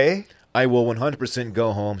 Okay. I will 100%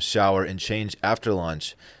 go home, shower, and change after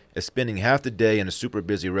lunch. If spending half the day in a super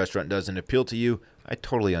busy restaurant doesn't appeal to you, I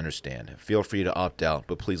totally understand. Feel free to opt out,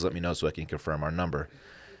 but please let me know so I can confirm our number.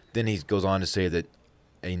 Then he goes on to say that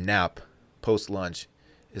a nap post-lunch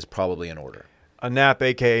is probably in order. A nap,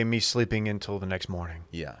 a.k.a. me sleeping until the next morning.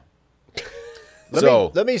 Yeah.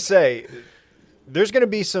 Let me say, there's going to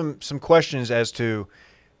be some questions as to,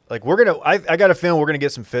 like, we're going to – I got a feeling we're going to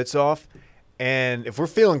get some fits off. And if we're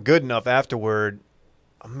feeling good enough afterward,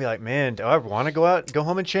 I'm gonna be like, man, do I want to go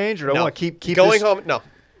home and change, or do I No. want to keep going this? home. No.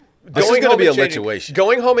 This is Going gonna home be and a changing- lituation.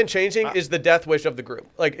 Going home and changing is the death wish of the group.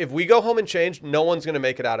 Like, if we go home and change, no one's going to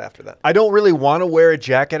make it out after that. I don't really want to wear a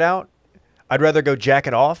jacket out. I'd rather go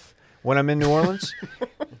jacket off when I'm in New Orleans.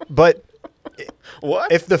 But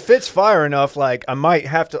What? if the fit's fire enough, like I might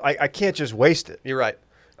have to. I can't just waste it. You're right.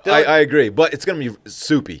 I agree, but it's gonna be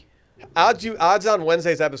soupy. Odds on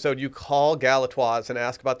Wednesday's episode, you call Galatoirs and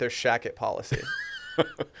ask about their shacket policy.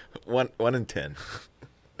 1 in 10.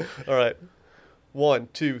 All right. 1,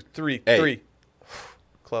 2, 3, Hey. 3.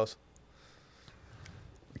 Close.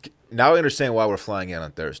 Now I understand why we're flying in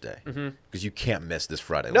on Thursday because you can't miss this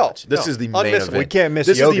Friday No, lunch. This no. is the main Unmissable. event. We can't miss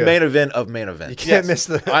This is yoga. the main event of main events. You can't Yes. miss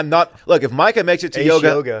the. I'm not. Look, if Micah makes it to Ace yoga,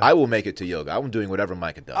 yoga. I will make it to yoga. I'm doing whatever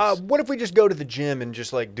Micah does. What if we just go to the gym and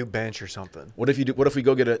just like do bench or something? What if you do? What if we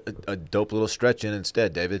go get a dope little stretch in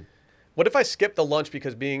instead, David? What if I skip the lunch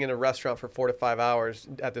because being in a restaurant for 4 to 5 hours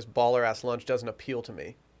at this baller ass lunch doesn't appeal to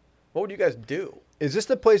me? What would you guys do? Is this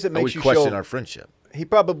the place that I would makes you question show? our friendship. He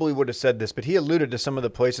probably would have said this, but he alluded to some of the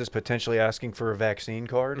places potentially asking for a vaccine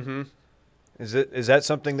card. Mm-hmm. Is that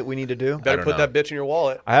something that we need to do? Better don't put know. that bitch in your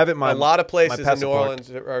wallet. I have it in my a lot of my places in New passport.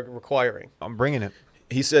 Orleans are requiring. I'm bringing it.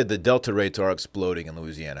 He said the Delta rates are exploding in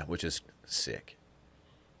Louisiana, which is sick.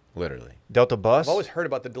 Literally. Delta bus. I've always heard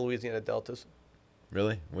about the Louisiana Deltas.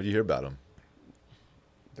 Really? What did you hear about them?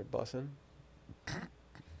 They're bussing.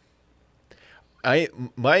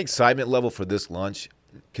 My excitement level for this lunch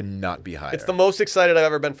cannot be higher. It's the most excited I've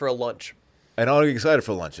ever been for a lunch. I don't get excited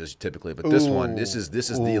for lunches typically, but this one, this is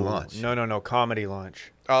the Ooh. lunch. No, comedy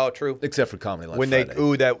lunch. Oh, true. Except for comedy lunch. When Friday.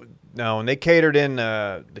 when they catered in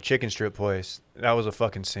the chicken strip place, that was a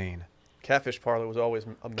fucking scene. Catfish Parlor was always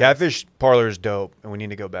a mess. Catfish Parlor is dope, and we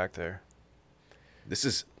need to go back there. This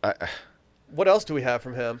is What else do we have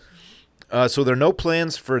from him? so there are no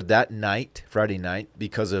plans for that night, Friday night,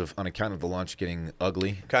 because of on account of the lunch getting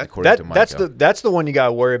ugly. Okay. According to Micah. That's the one you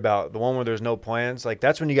gotta worry about. The one where there's no plans. Like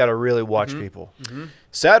that's when you gotta really watch people.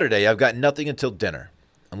 Saturday, I've got nothing until dinner.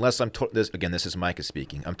 Unless this is Micah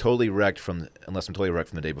speaking. Unless I'm totally wrecked from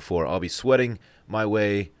the day before. I'll be sweating my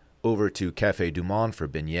way over to Cafe Du Monde for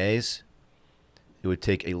beignets. It would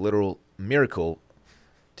take a literal miracle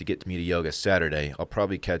to get me to yoga Saturday. I'll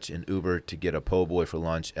probably catch an Uber to get a po' boy for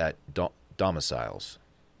lunch at Domiciles.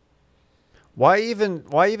 Why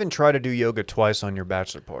even try to do yoga twice on your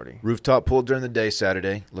bachelor party? Rooftop pool during the day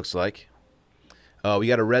Saturday, looks like. We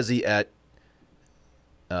got a resi at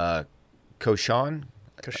Cochon.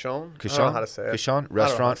 Cochon? I Cochon? don't know how to say it. Cochon I don't know how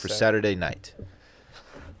restaurant to for say it. Saturday night. It's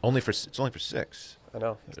only for 6. I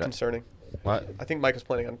know. It's Yeah. concerning. What? I think Mike was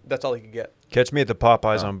planning on that's all he could get. Catch me at the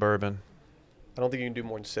Popeyes on Bourbon. I don't think you can do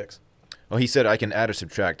more than 6. Well, he said I can add or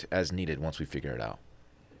subtract as needed once we figure it out.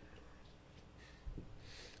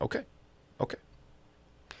 Okay.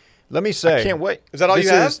 Let me say, I can't wait. Is that all this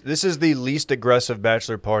you have? is this is the least aggressive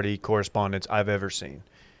bachelor party correspondence I've ever seen.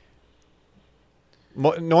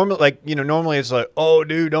 Normally it's like, oh,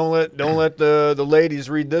 dude, don't let the ladies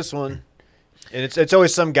read this one, and it's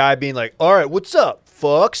always some guy being like, all right, what's up,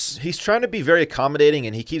 fucks? He's trying to be very accommodating,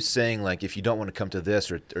 and he keeps saying, like, if you don't want to come to this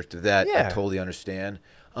or to that, Yeah. I totally understand.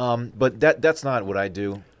 But that's not what I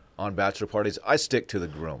do on bachelor parties. I stick to the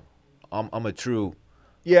groom. I'm a true...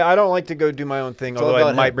 Yeah, I don't like to go do my own thing, all although I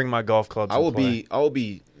about might him. bring my golf clubs. I and will play.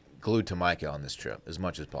 be glued to Micah on this trip as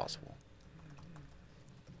much as possible.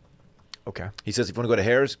 Okay. He says if you want to go to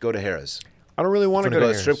Harris, go to Harris. I don't really want If to you go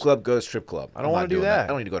want to to strip Harris. club, go to strip club. I don't I'm wanna not do doing that. I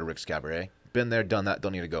don't need to go to Rick's Cabaret. Been there, done that.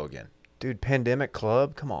 Don't need to go again. Dude, Pandemic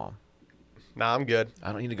Club, come on. Nah, I'm good.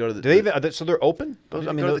 I don't need to go to the... Do they even? So they're open? I Those, mean,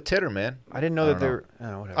 I go mean, to the Titter, man. I didn't know I that don't they're.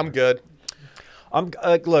 Oh, whatever. I'm good. I'm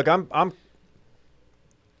look. I'm.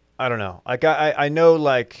 I don't know. Like I know.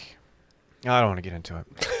 Like I don't want to get into it.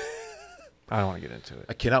 I don't want to get into it.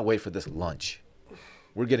 I cannot wait for this lunch.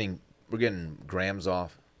 We're getting grams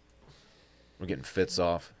off. We're getting fits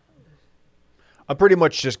off. I'm pretty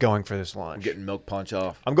much just going for this We're lunch. getting milk punch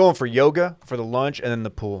off. I'm going for yoga for the lunch and then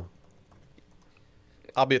the pool.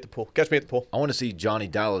 I'll be at the pool. Catch me at the pool. I want to see Johnny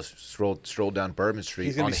Dallas stroll down Bourbon Street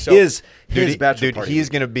He's gonna on be so- his Dude, bachelor party. he's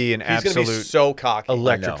going to be an He's absolute going to be so cocky.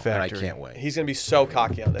 electric I know, and I factory. can't wait. He's going to be so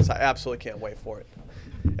cocky on this. I absolutely can't wait for it.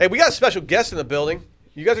 Hey, we got a special guest in the building.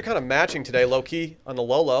 You guys are kind of matching today, low-key, on the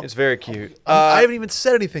low-low. It's very cute. I haven't even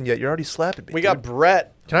said anything yet. You're already slapping me. We got dude.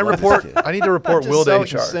 Brett. Can I Love report? this kid. I need to report Just Will to sell HR.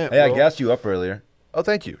 consent, Hey, I bro. gassed you up earlier. Oh,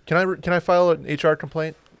 thank you. Can I file an HR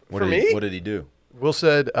complaint? What For did me? What did he do? Will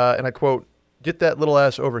said, and I quote, "Get that little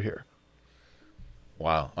ass over here."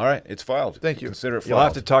 Wow. All right, it's filed. Thank you. Consider it filed. You'll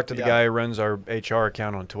have to talk to the Yeah. guy who runs our HR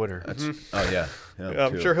account on Twitter. Oh yeah.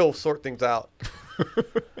 I'm too. sure he'll sort things out.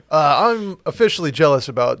 I'm officially jealous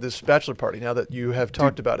about this bachelor party now that you have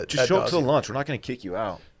talked about it. Just ad show up to the nauseam. lunch. We're not going to kick you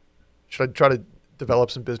out. Should I try to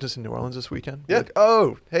develop some business in New Orleans this weekend? Be Yeah. Like,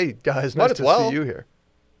 oh, hey, guys, Might nice as to well. see you here.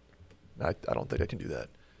 I don't think I can do that.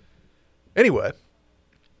 Anyway,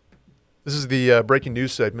 this is the breaking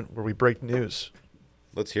news segment where we break news.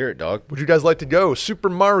 Let's hear it, dog. Would you guys like to go Super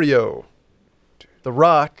Mario, The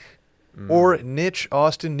Rock, or Niche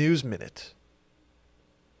Austin News Minute?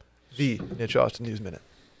 The Niche Austin News Minute,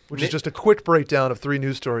 which is just a quick breakdown of 3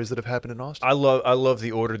 news stories that have happened in Austin. I love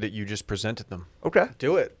the order that you just presented them. Okay.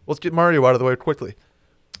 Do it. Let's get Mario out of the way quickly.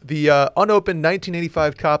 The unopened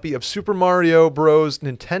 1985 copy of Super Mario Bros.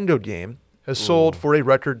 Nintendo game has sold for a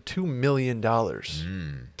record $2 million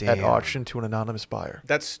at Damn. auction to an anonymous buyer.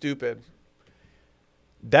 That's stupid.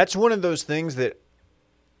 That's one of those things that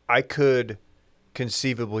I could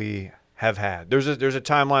conceivably have had. There's a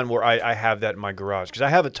timeline where I have that in my garage because I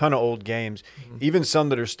have a ton of old games, even some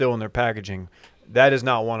that are still in their packaging. That is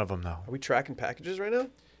not one of them, though. Are we tracking packages right now?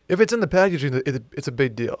 If it's in the packaging, it's a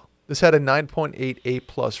big deal. This had a 9.8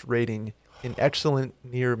 A+ rating in excellent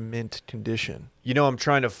near mint condition. You know, I'm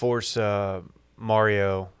trying to force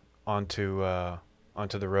Mario onto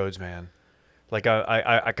the roads, man. Like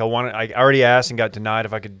I already asked and got denied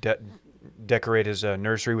if I could decorate his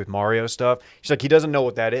nursery with Mario stuff. He's like, he doesn't know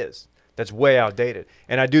what that is. That's way outdated.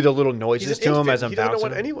 And I do the little noises He's an to him infant. as I'm He doesn't know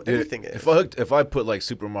bouncing. what Dude, anything is. If I put like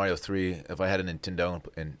Super Mario 3, if I had a Nintendo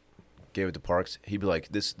and gave it to Parks, he'd be like,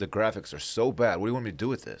 the graphics are so bad. What do you want me to do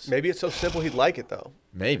with this? Maybe it's so simple he'd like it though.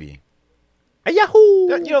 Maybe. Yahoo!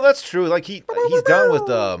 That's true. Like he's down with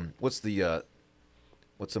what's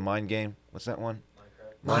the mind game? What's that one?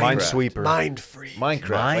 Minesweeper. Mind free. Minecraft.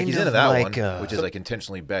 Mind Like he's of into that like one, a- which is like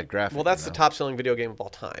intentionally bad graphics. Well, that's the top-selling video game of all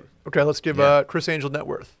time. Okay, let's give Yeah. Chris Angel net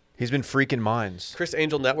worth. He's been freaking mines. Chris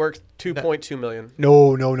Angel Network, 2.2 million.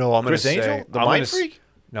 No. I'm gonna Chris say Angel, the I'm Mind gonna s- Freak.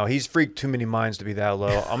 No, he's freaked too many minds to be that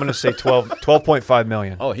low. I'm gonna say 12.5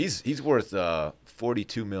 million. Oh, he's worth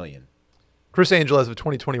 $42 million. Chris Angel, as of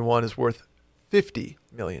 2021, is worth $50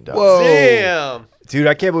 million. Whoa. Damn. Dude,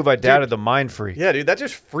 I can't believe I doubted the mind freak. Yeah, dude, that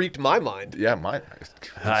just freaked my mind. Yeah,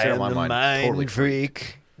 consider my mind totally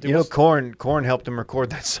freak. Dude, You know, what's- Korn helped him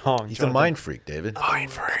record that song. He's a Jonathan. mind freak, David.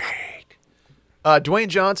 Mind freak. Dwayne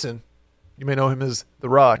Johnson, you may know him as The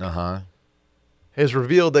Rock, has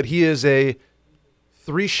revealed that he is a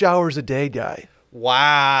 3 showers a day guy. Wow.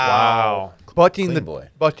 Wow. Bucking Clean boy.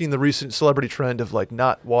 the recent celebrity trend of like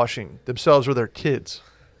not washing themselves or their kids.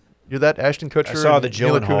 You're that Ashton Kutcher. I saw and the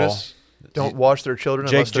Mila Gyllenhaal. Kunis don't wash their children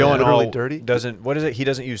Jake unless they're literally Gyllenhaal dirty. doesn't. What is it? He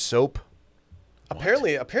doesn't use soap.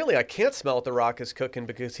 Apparently, I can't smell what The Rock is cooking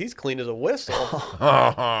because he's clean as a whistle.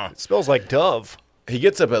 It smells like Dove. He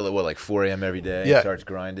gets up at like 4 a.m. every day. Yeah. Starts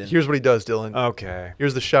grinding. Here's what he does, Dylan. Okay.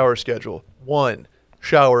 Here's the shower schedule. 1,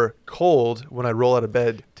 shower cold when I roll out of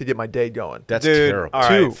bed to get my day going. That's Dude, terrible. all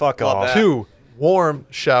right, 2, fuck love off. that. 2, warm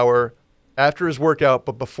shower after his workout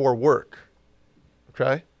but before work.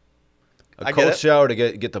 Okay? A I get cold it. shower to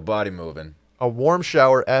get the body moving. A warm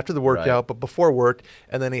shower after the workout Right. but before work,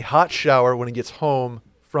 and then a hot shower when he gets home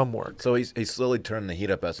from work. So he's slowly turning the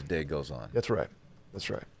heat up as the day goes on. That's right. That's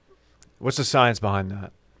right. What's the science behind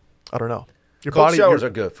that? I don't know. Your Cold body, showers your,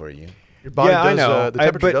 are good for you. your body Yeah, does, I know. the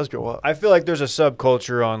temperature but does go up. I feel like there's a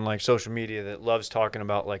subculture on like social media that loves talking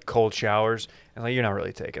about like cold showers, and like you're not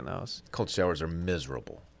really taking those. Cold showers are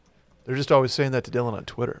miserable. They're just always saying that to Dylan on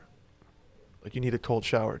Twitter. Like, you need a cold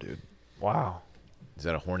shower, dude. Wow. Is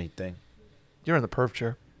that a horny thing? You're in the perf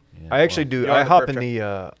chair. Yeah, I actually well, do. You're I on the hop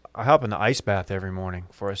perf in the ice bath every morning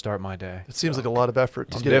before I start my day. It seems like a lot of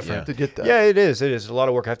effort to It's get different. to get that. Yeah, it is. It is a lot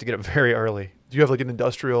of work. I have to get up very early. Do you have like an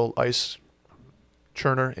industrial ice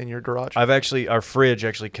churner in your garage? Our fridge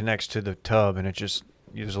actually connects to the tub, and it just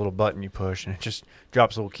there's a little button you push, and it just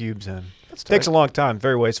drops little cubes in. That's Takes tight. a long time.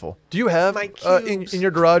 Very wasteful. Do you have My in cubes.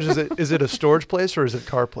 your garage? Is it a storage place or is it a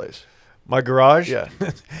car place? My garage. Yeah,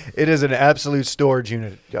 It is an absolute storage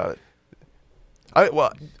unit. got it. I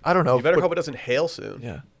don't know. You better but- hope it doesn't hail soon.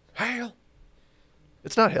 Yeah, Hail?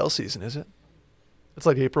 it's not hail season, is it? It's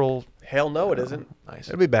like April. Hell no, it isn't. Nice.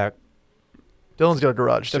 It'll be back Dylan's got a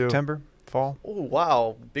garage too. September, fall. Oh,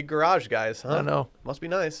 wow. Big garage, guys, huh? I know. Must be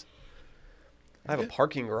nice. I have a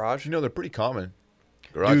parking garage. You know, they're pretty common.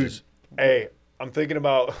 Garages. Hey, I'm thinking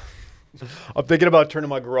about turning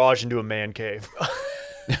my garage into a man cave.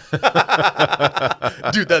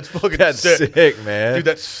 Dude, that's fucking That's sick, man. Dude,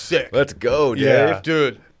 that's sick. Let's go, Dave. Yeah.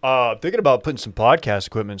 Dude, I'm thinking about putting some podcast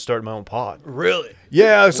equipment and starting my own pod. really?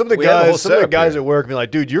 Yeah, some of the We have a whole guys setup here. at work be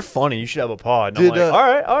like, "Dude, you're funny. You should have a pod." And I'm Did, like, "All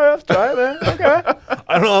right, I'll try it, man. Okay."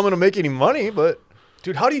 I don't know how I'm gonna make any money, but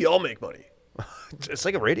Dude, how do y'all make money? it's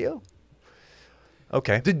like a radio.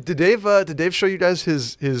 Okay. Did Dave show you guys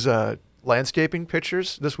his landscaping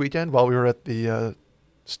pictures this weekend while we were at the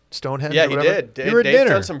Stonehenge? Yeah, or he whatever? did. You were at Dave's dinner.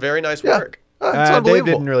 done some very nice Yeah. work. It's Dave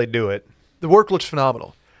unbelievable. didn't really do it. The work looks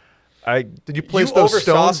phenomenal. Did you place You those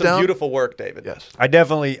oversaw stones some down? beautiful work, David. Yes. I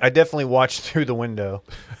definitely watched through the window.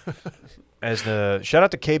 As the shout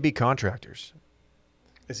out to KB Contractors.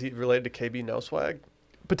 Is he related to KB No Swag?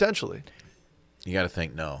 Potentially. You got to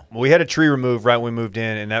think no. We had a tree removed right when we moved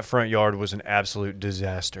in, and that front yard was an absolute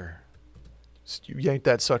disaster. You yanked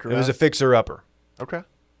that sucker It was a out. fixer-upper. Okay.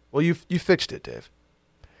 Well, you fixed it, Dave.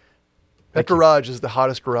 That Thank you. garage is the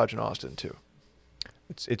hottest garage in Austin, too.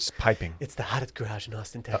 It's piping. It's the hottest garage in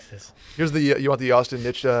Austin, Texas. Here's the you want the Austin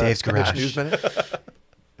Niche Dave's Niche garage. News Minute?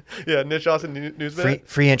 Yeah, Niche Austin News Minute.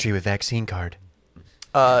 Free entry with vaccine card.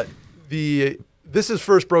 This is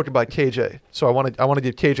first broken by KJ, so I want to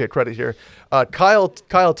give KJ credit here. Kyle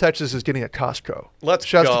Texas is getting a Costco. Let's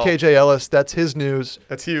Shouts go. to KJ Ellis. That's his news.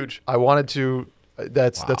 That's huge. I wanted to.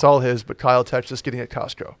 That's all his. But Kyle Texas getting a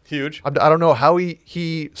Costco. Huge. I don't know how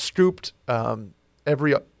he scooped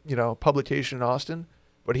every publication in Austin,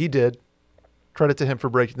 but he did. Credit to him for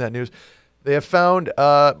breaking that news. They have found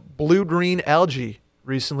blue-green algae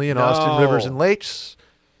recently in Austin rivers and lakes,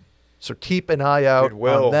 so keep an eye out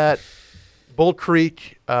Goodwill. on that. Bull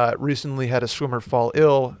Creek recently had a swimmer fall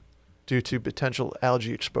ill due to potential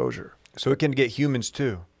algae exposure. So it can get humans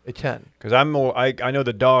too. It can. Because I know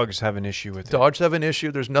the dogs have an issue with it. Dogs have an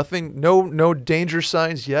issue. There's no danger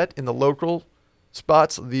signs yet in the local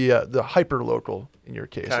spots. The hyper local in your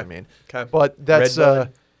case, Okay. I mean. Okay. But that's Red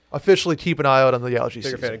bud. officially keep an eye out on the algae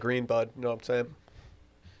Bigger fan season. of green, bud. You know what I'm saying?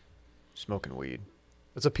 Smoking weed.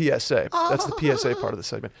 It's a PSA. That's the PSA part of the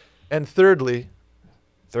segment. And thirdly,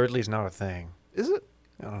 Thirdly is not a thing. is it?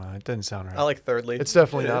 I don't know. It doesn't sound right. I like thirdly. It's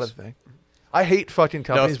definitely It not a is. thing. I hate fucking No,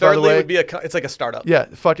 companies. By the thirdly way, would be it's like a startup. yeah,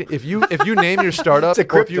 fucking if you name your startup It's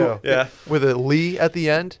a or if you- crypto. Yeah. with a Lee at the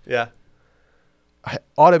end, Yeah.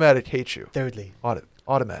 automatic hate you. Thirdly.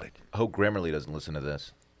 Automatic. I hope Grammarly doesn't listen to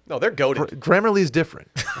this. No, they're goated. Grammarly is different.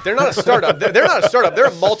 They're not a startup. They're not a startup. They're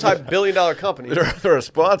a multi-billion-dollar company. They're a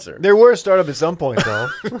sponsor. There were a startup at some point though.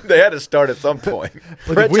 They had to start at some point.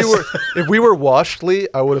 Like if we were Washly,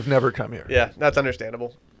 I would have never come here. Yeah, that's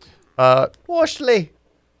understandable. Washley.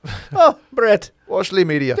 Oh, Brett. Washly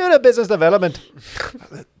Media. Do the business development.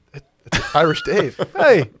 Irish Dave.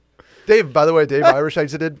 Hey. Dave, by the way, Dave Irish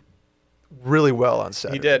exited really well on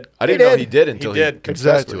Saturday. He did. I didn't know he did He until did. he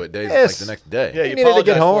confessed Exactly. to it days Yes. like the next day. Yeah, He you needed to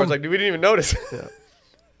get apologized for it. home. It's like, we didn't even notice.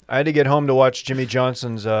 I had to get home to watch Jimmy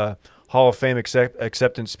Johnson's Hall of Fame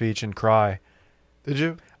acceptance speech and cry. Did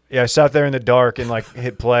you? Yeah, I sat there in the dark and like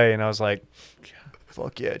hit play, and I was like,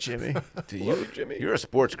 "Fuck yeah, Jimmy! Dude, Jimmy. you're a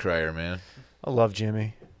sports crier, man. I love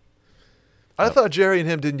Jimmy." I thought Jerry and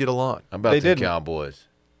him didn't get along. I'm about They the didn't. Cowboys.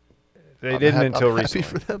 They I'm didn't hap- until I'm recently.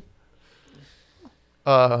 happy for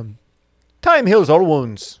them. Time heals all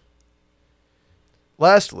wounds.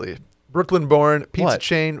 Lastly, Brooklyn-born pizza What?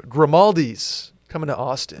 chain Grimaldi's coming to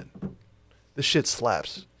Austin. This shit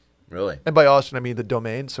slaps. Really? And by Austin, I mean the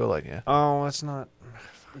domain. So like, yeah. Oh, that's not.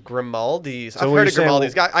 Grimaldi's. So I've what heard you're of saying-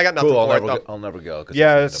 Grimaldi's. I got nothing Cool. for it, though. I'll never go. 'Cause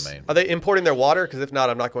Yeah, it's it's- in the domain. Are they importing their water? Because if not,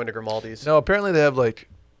 I'm not going to Grimaldi's. No, apparently they have like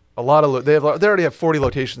a lot of. They already have 40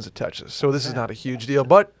 locations in Texas. So this is not a huge deal.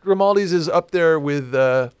 But Grimaldi's is up there with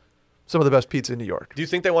some of the best pizza in New York. Do you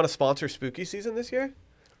think they want to sponsor Spooky Season this year?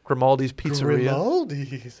 Grimaldi's Pizzeria.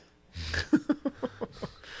 Grimaldi's.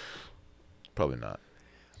 Probably not.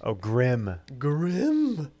 Oh, grim.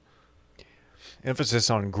 Grim. Emphasis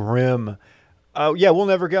on grim. Oh, yeah, we'll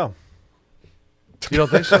never go. You don't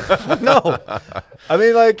think so? No. I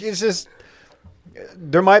mean, like, it's just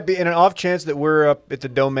there might be in an off chance that we're up at the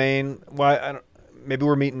domain. Why? I don't. Maybe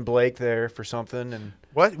we're meeting Blake there for something, and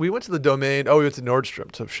What? We went to the domain. Oh, we went to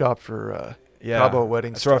Nordstrom to shop for yeah, Cabo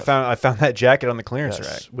wedding That's where stuff. I found that jacket on the clearance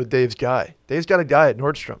Yes, rack. with Dave's guy. Dave's got a guy at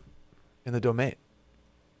Nordstrom in the domain.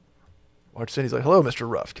 Walks in, he's like, "Hello, Mr.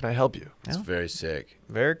 Ruff. Can I help you?" It's very sick.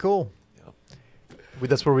 Very cool.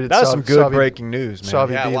 That's where we did. That was Sav- some good Savi- breaking news, man.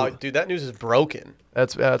 Savi Yeah, B. wow, dude, that news is broken.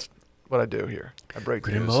 That's what I do here. I break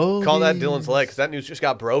news. Call that Dylan's leg, because that news just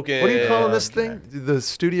got broken. What are you calling this thing? The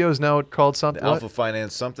studio is now called something. The what? Alpha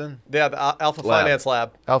Finance something? Yeah, the Alpha Lab. Finance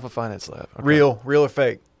Lab. Alpha Finance Lab. Okay. Real or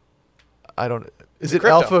fake? I don't. Is It's it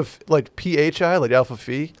crypto. Alpha like PHI like Alpha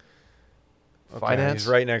Phi? Okay, Finance. He's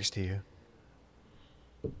right next to you.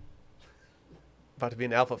 About to be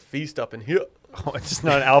an Alpha Feast up in here. Oh, it's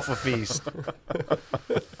not an alpha feast.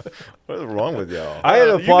 What is wrong with y'all? I had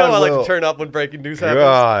to You know I applaud like Will. to turn up when breaking news happens.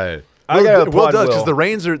 God. I gotta Will applaud does because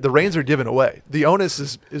Will. the reins are given away. The onus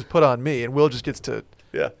is put on me, and Will just gets to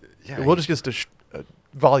Yeah. Will just gets to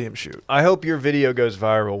volume shoot. I hope your video goes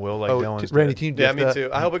viral, Will, like Dylan's Randy, did. can you Yeah, gift me that? too.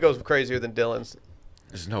 I hope it goes crazier than Dylan's.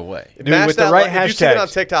 There's no way. Dude, with the right if you see it on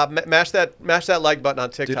hashtags. TikTok, mash that like button on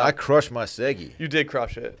Dude, TikTok. I crushed my Segi. You did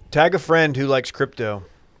crush it. Tag a friend who likes crypto.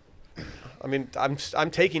 I mean, I'm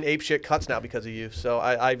taking ape shit cuts now because of you. So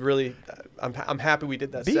I really, I'm happy we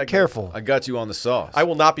did that. Be segment. careful. I got you on the sauce. I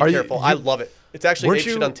will not be Are you- careful. you- I love it. It's actually ape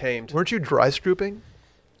shit untamed. Weren't you dry scooping?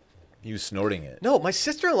 He was snorting it. No, my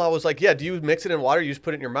sister-in-law was like, "Yeah, do you mix it in water? Or you just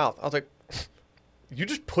put it in your mouth?" I was like, "You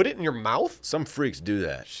just put it in your mouth?" Some freaks do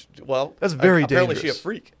that. Well, That's very apparently dangerous. she a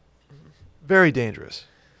freak. Very dangerous.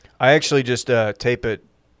 I actually just tape it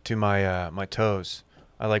to my toes.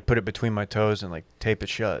 I like put it between my toes and like tape it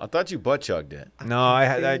I shut. thought you butt chugged it. No, I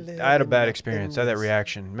had a bad experience. I had that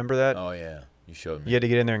reaction. Remember that? Oh yeah, you showed me. You had to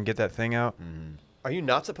get in there and get that thing out. Are you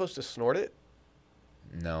not supposed to snort it?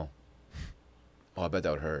 No. Oh, I bet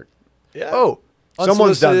that would hurt. Yeah. Oh,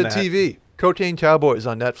 someone's done Unsolicited that. TV. Cocaine Cowboys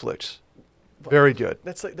on Netflix. Very good.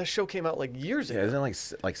 That's like that show came out like years Yeah, ago. isn't it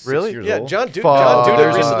like 6 Really? years Yeah, old? John Fuck. Duda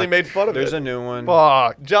There's recently a- made fun of There's it. a new one.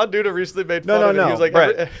 Fuck. John Duda recently made No, fun no, of it. no. He was like,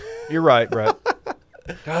 Brett, you're right, Brett.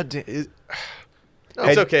 God damn. "It's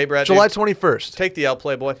Hey, okay, Brad. July dude. 21st. Take the L,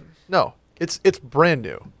 Playboy." No, it's brand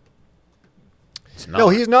new. It's not. No,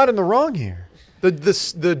 he's not in the wrong here.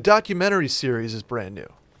 The documentary series is brand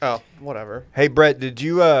new. Oh, whatever. Hey, Brett, did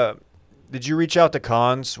you reach out to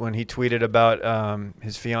Cons when he tweeted about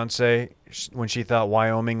his fiance when she thought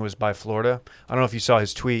Wyoming was by Florida? I don't know if you saw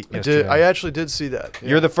his tweet yesterday. I actually did see that. Yeah.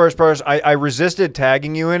 You're the first person. I resisted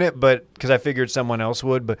tagging you in it, but because I figured someone else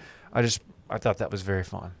would. But I thought that was very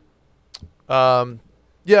fun.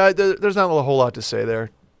 Yeah, there's not a whole lot to say there.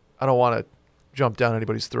 I don't want to jump down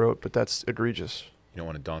anybody's throat, but that's egregious. You don't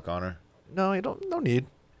want to dunk on her? No, you don't. No need.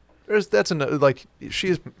 She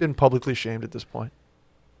has been publicly shamed at this point.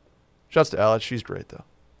 Shouts to Alex. She's great though.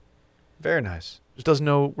 Very nice. Just doesn't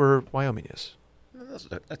know where Wyoming is.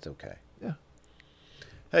 That's okay. Yeah.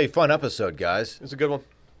 Hey, fun episode, guys. It was a good one.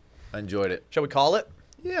 I enjoyed it. Shall we call it?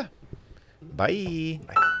 Yeah. Bye.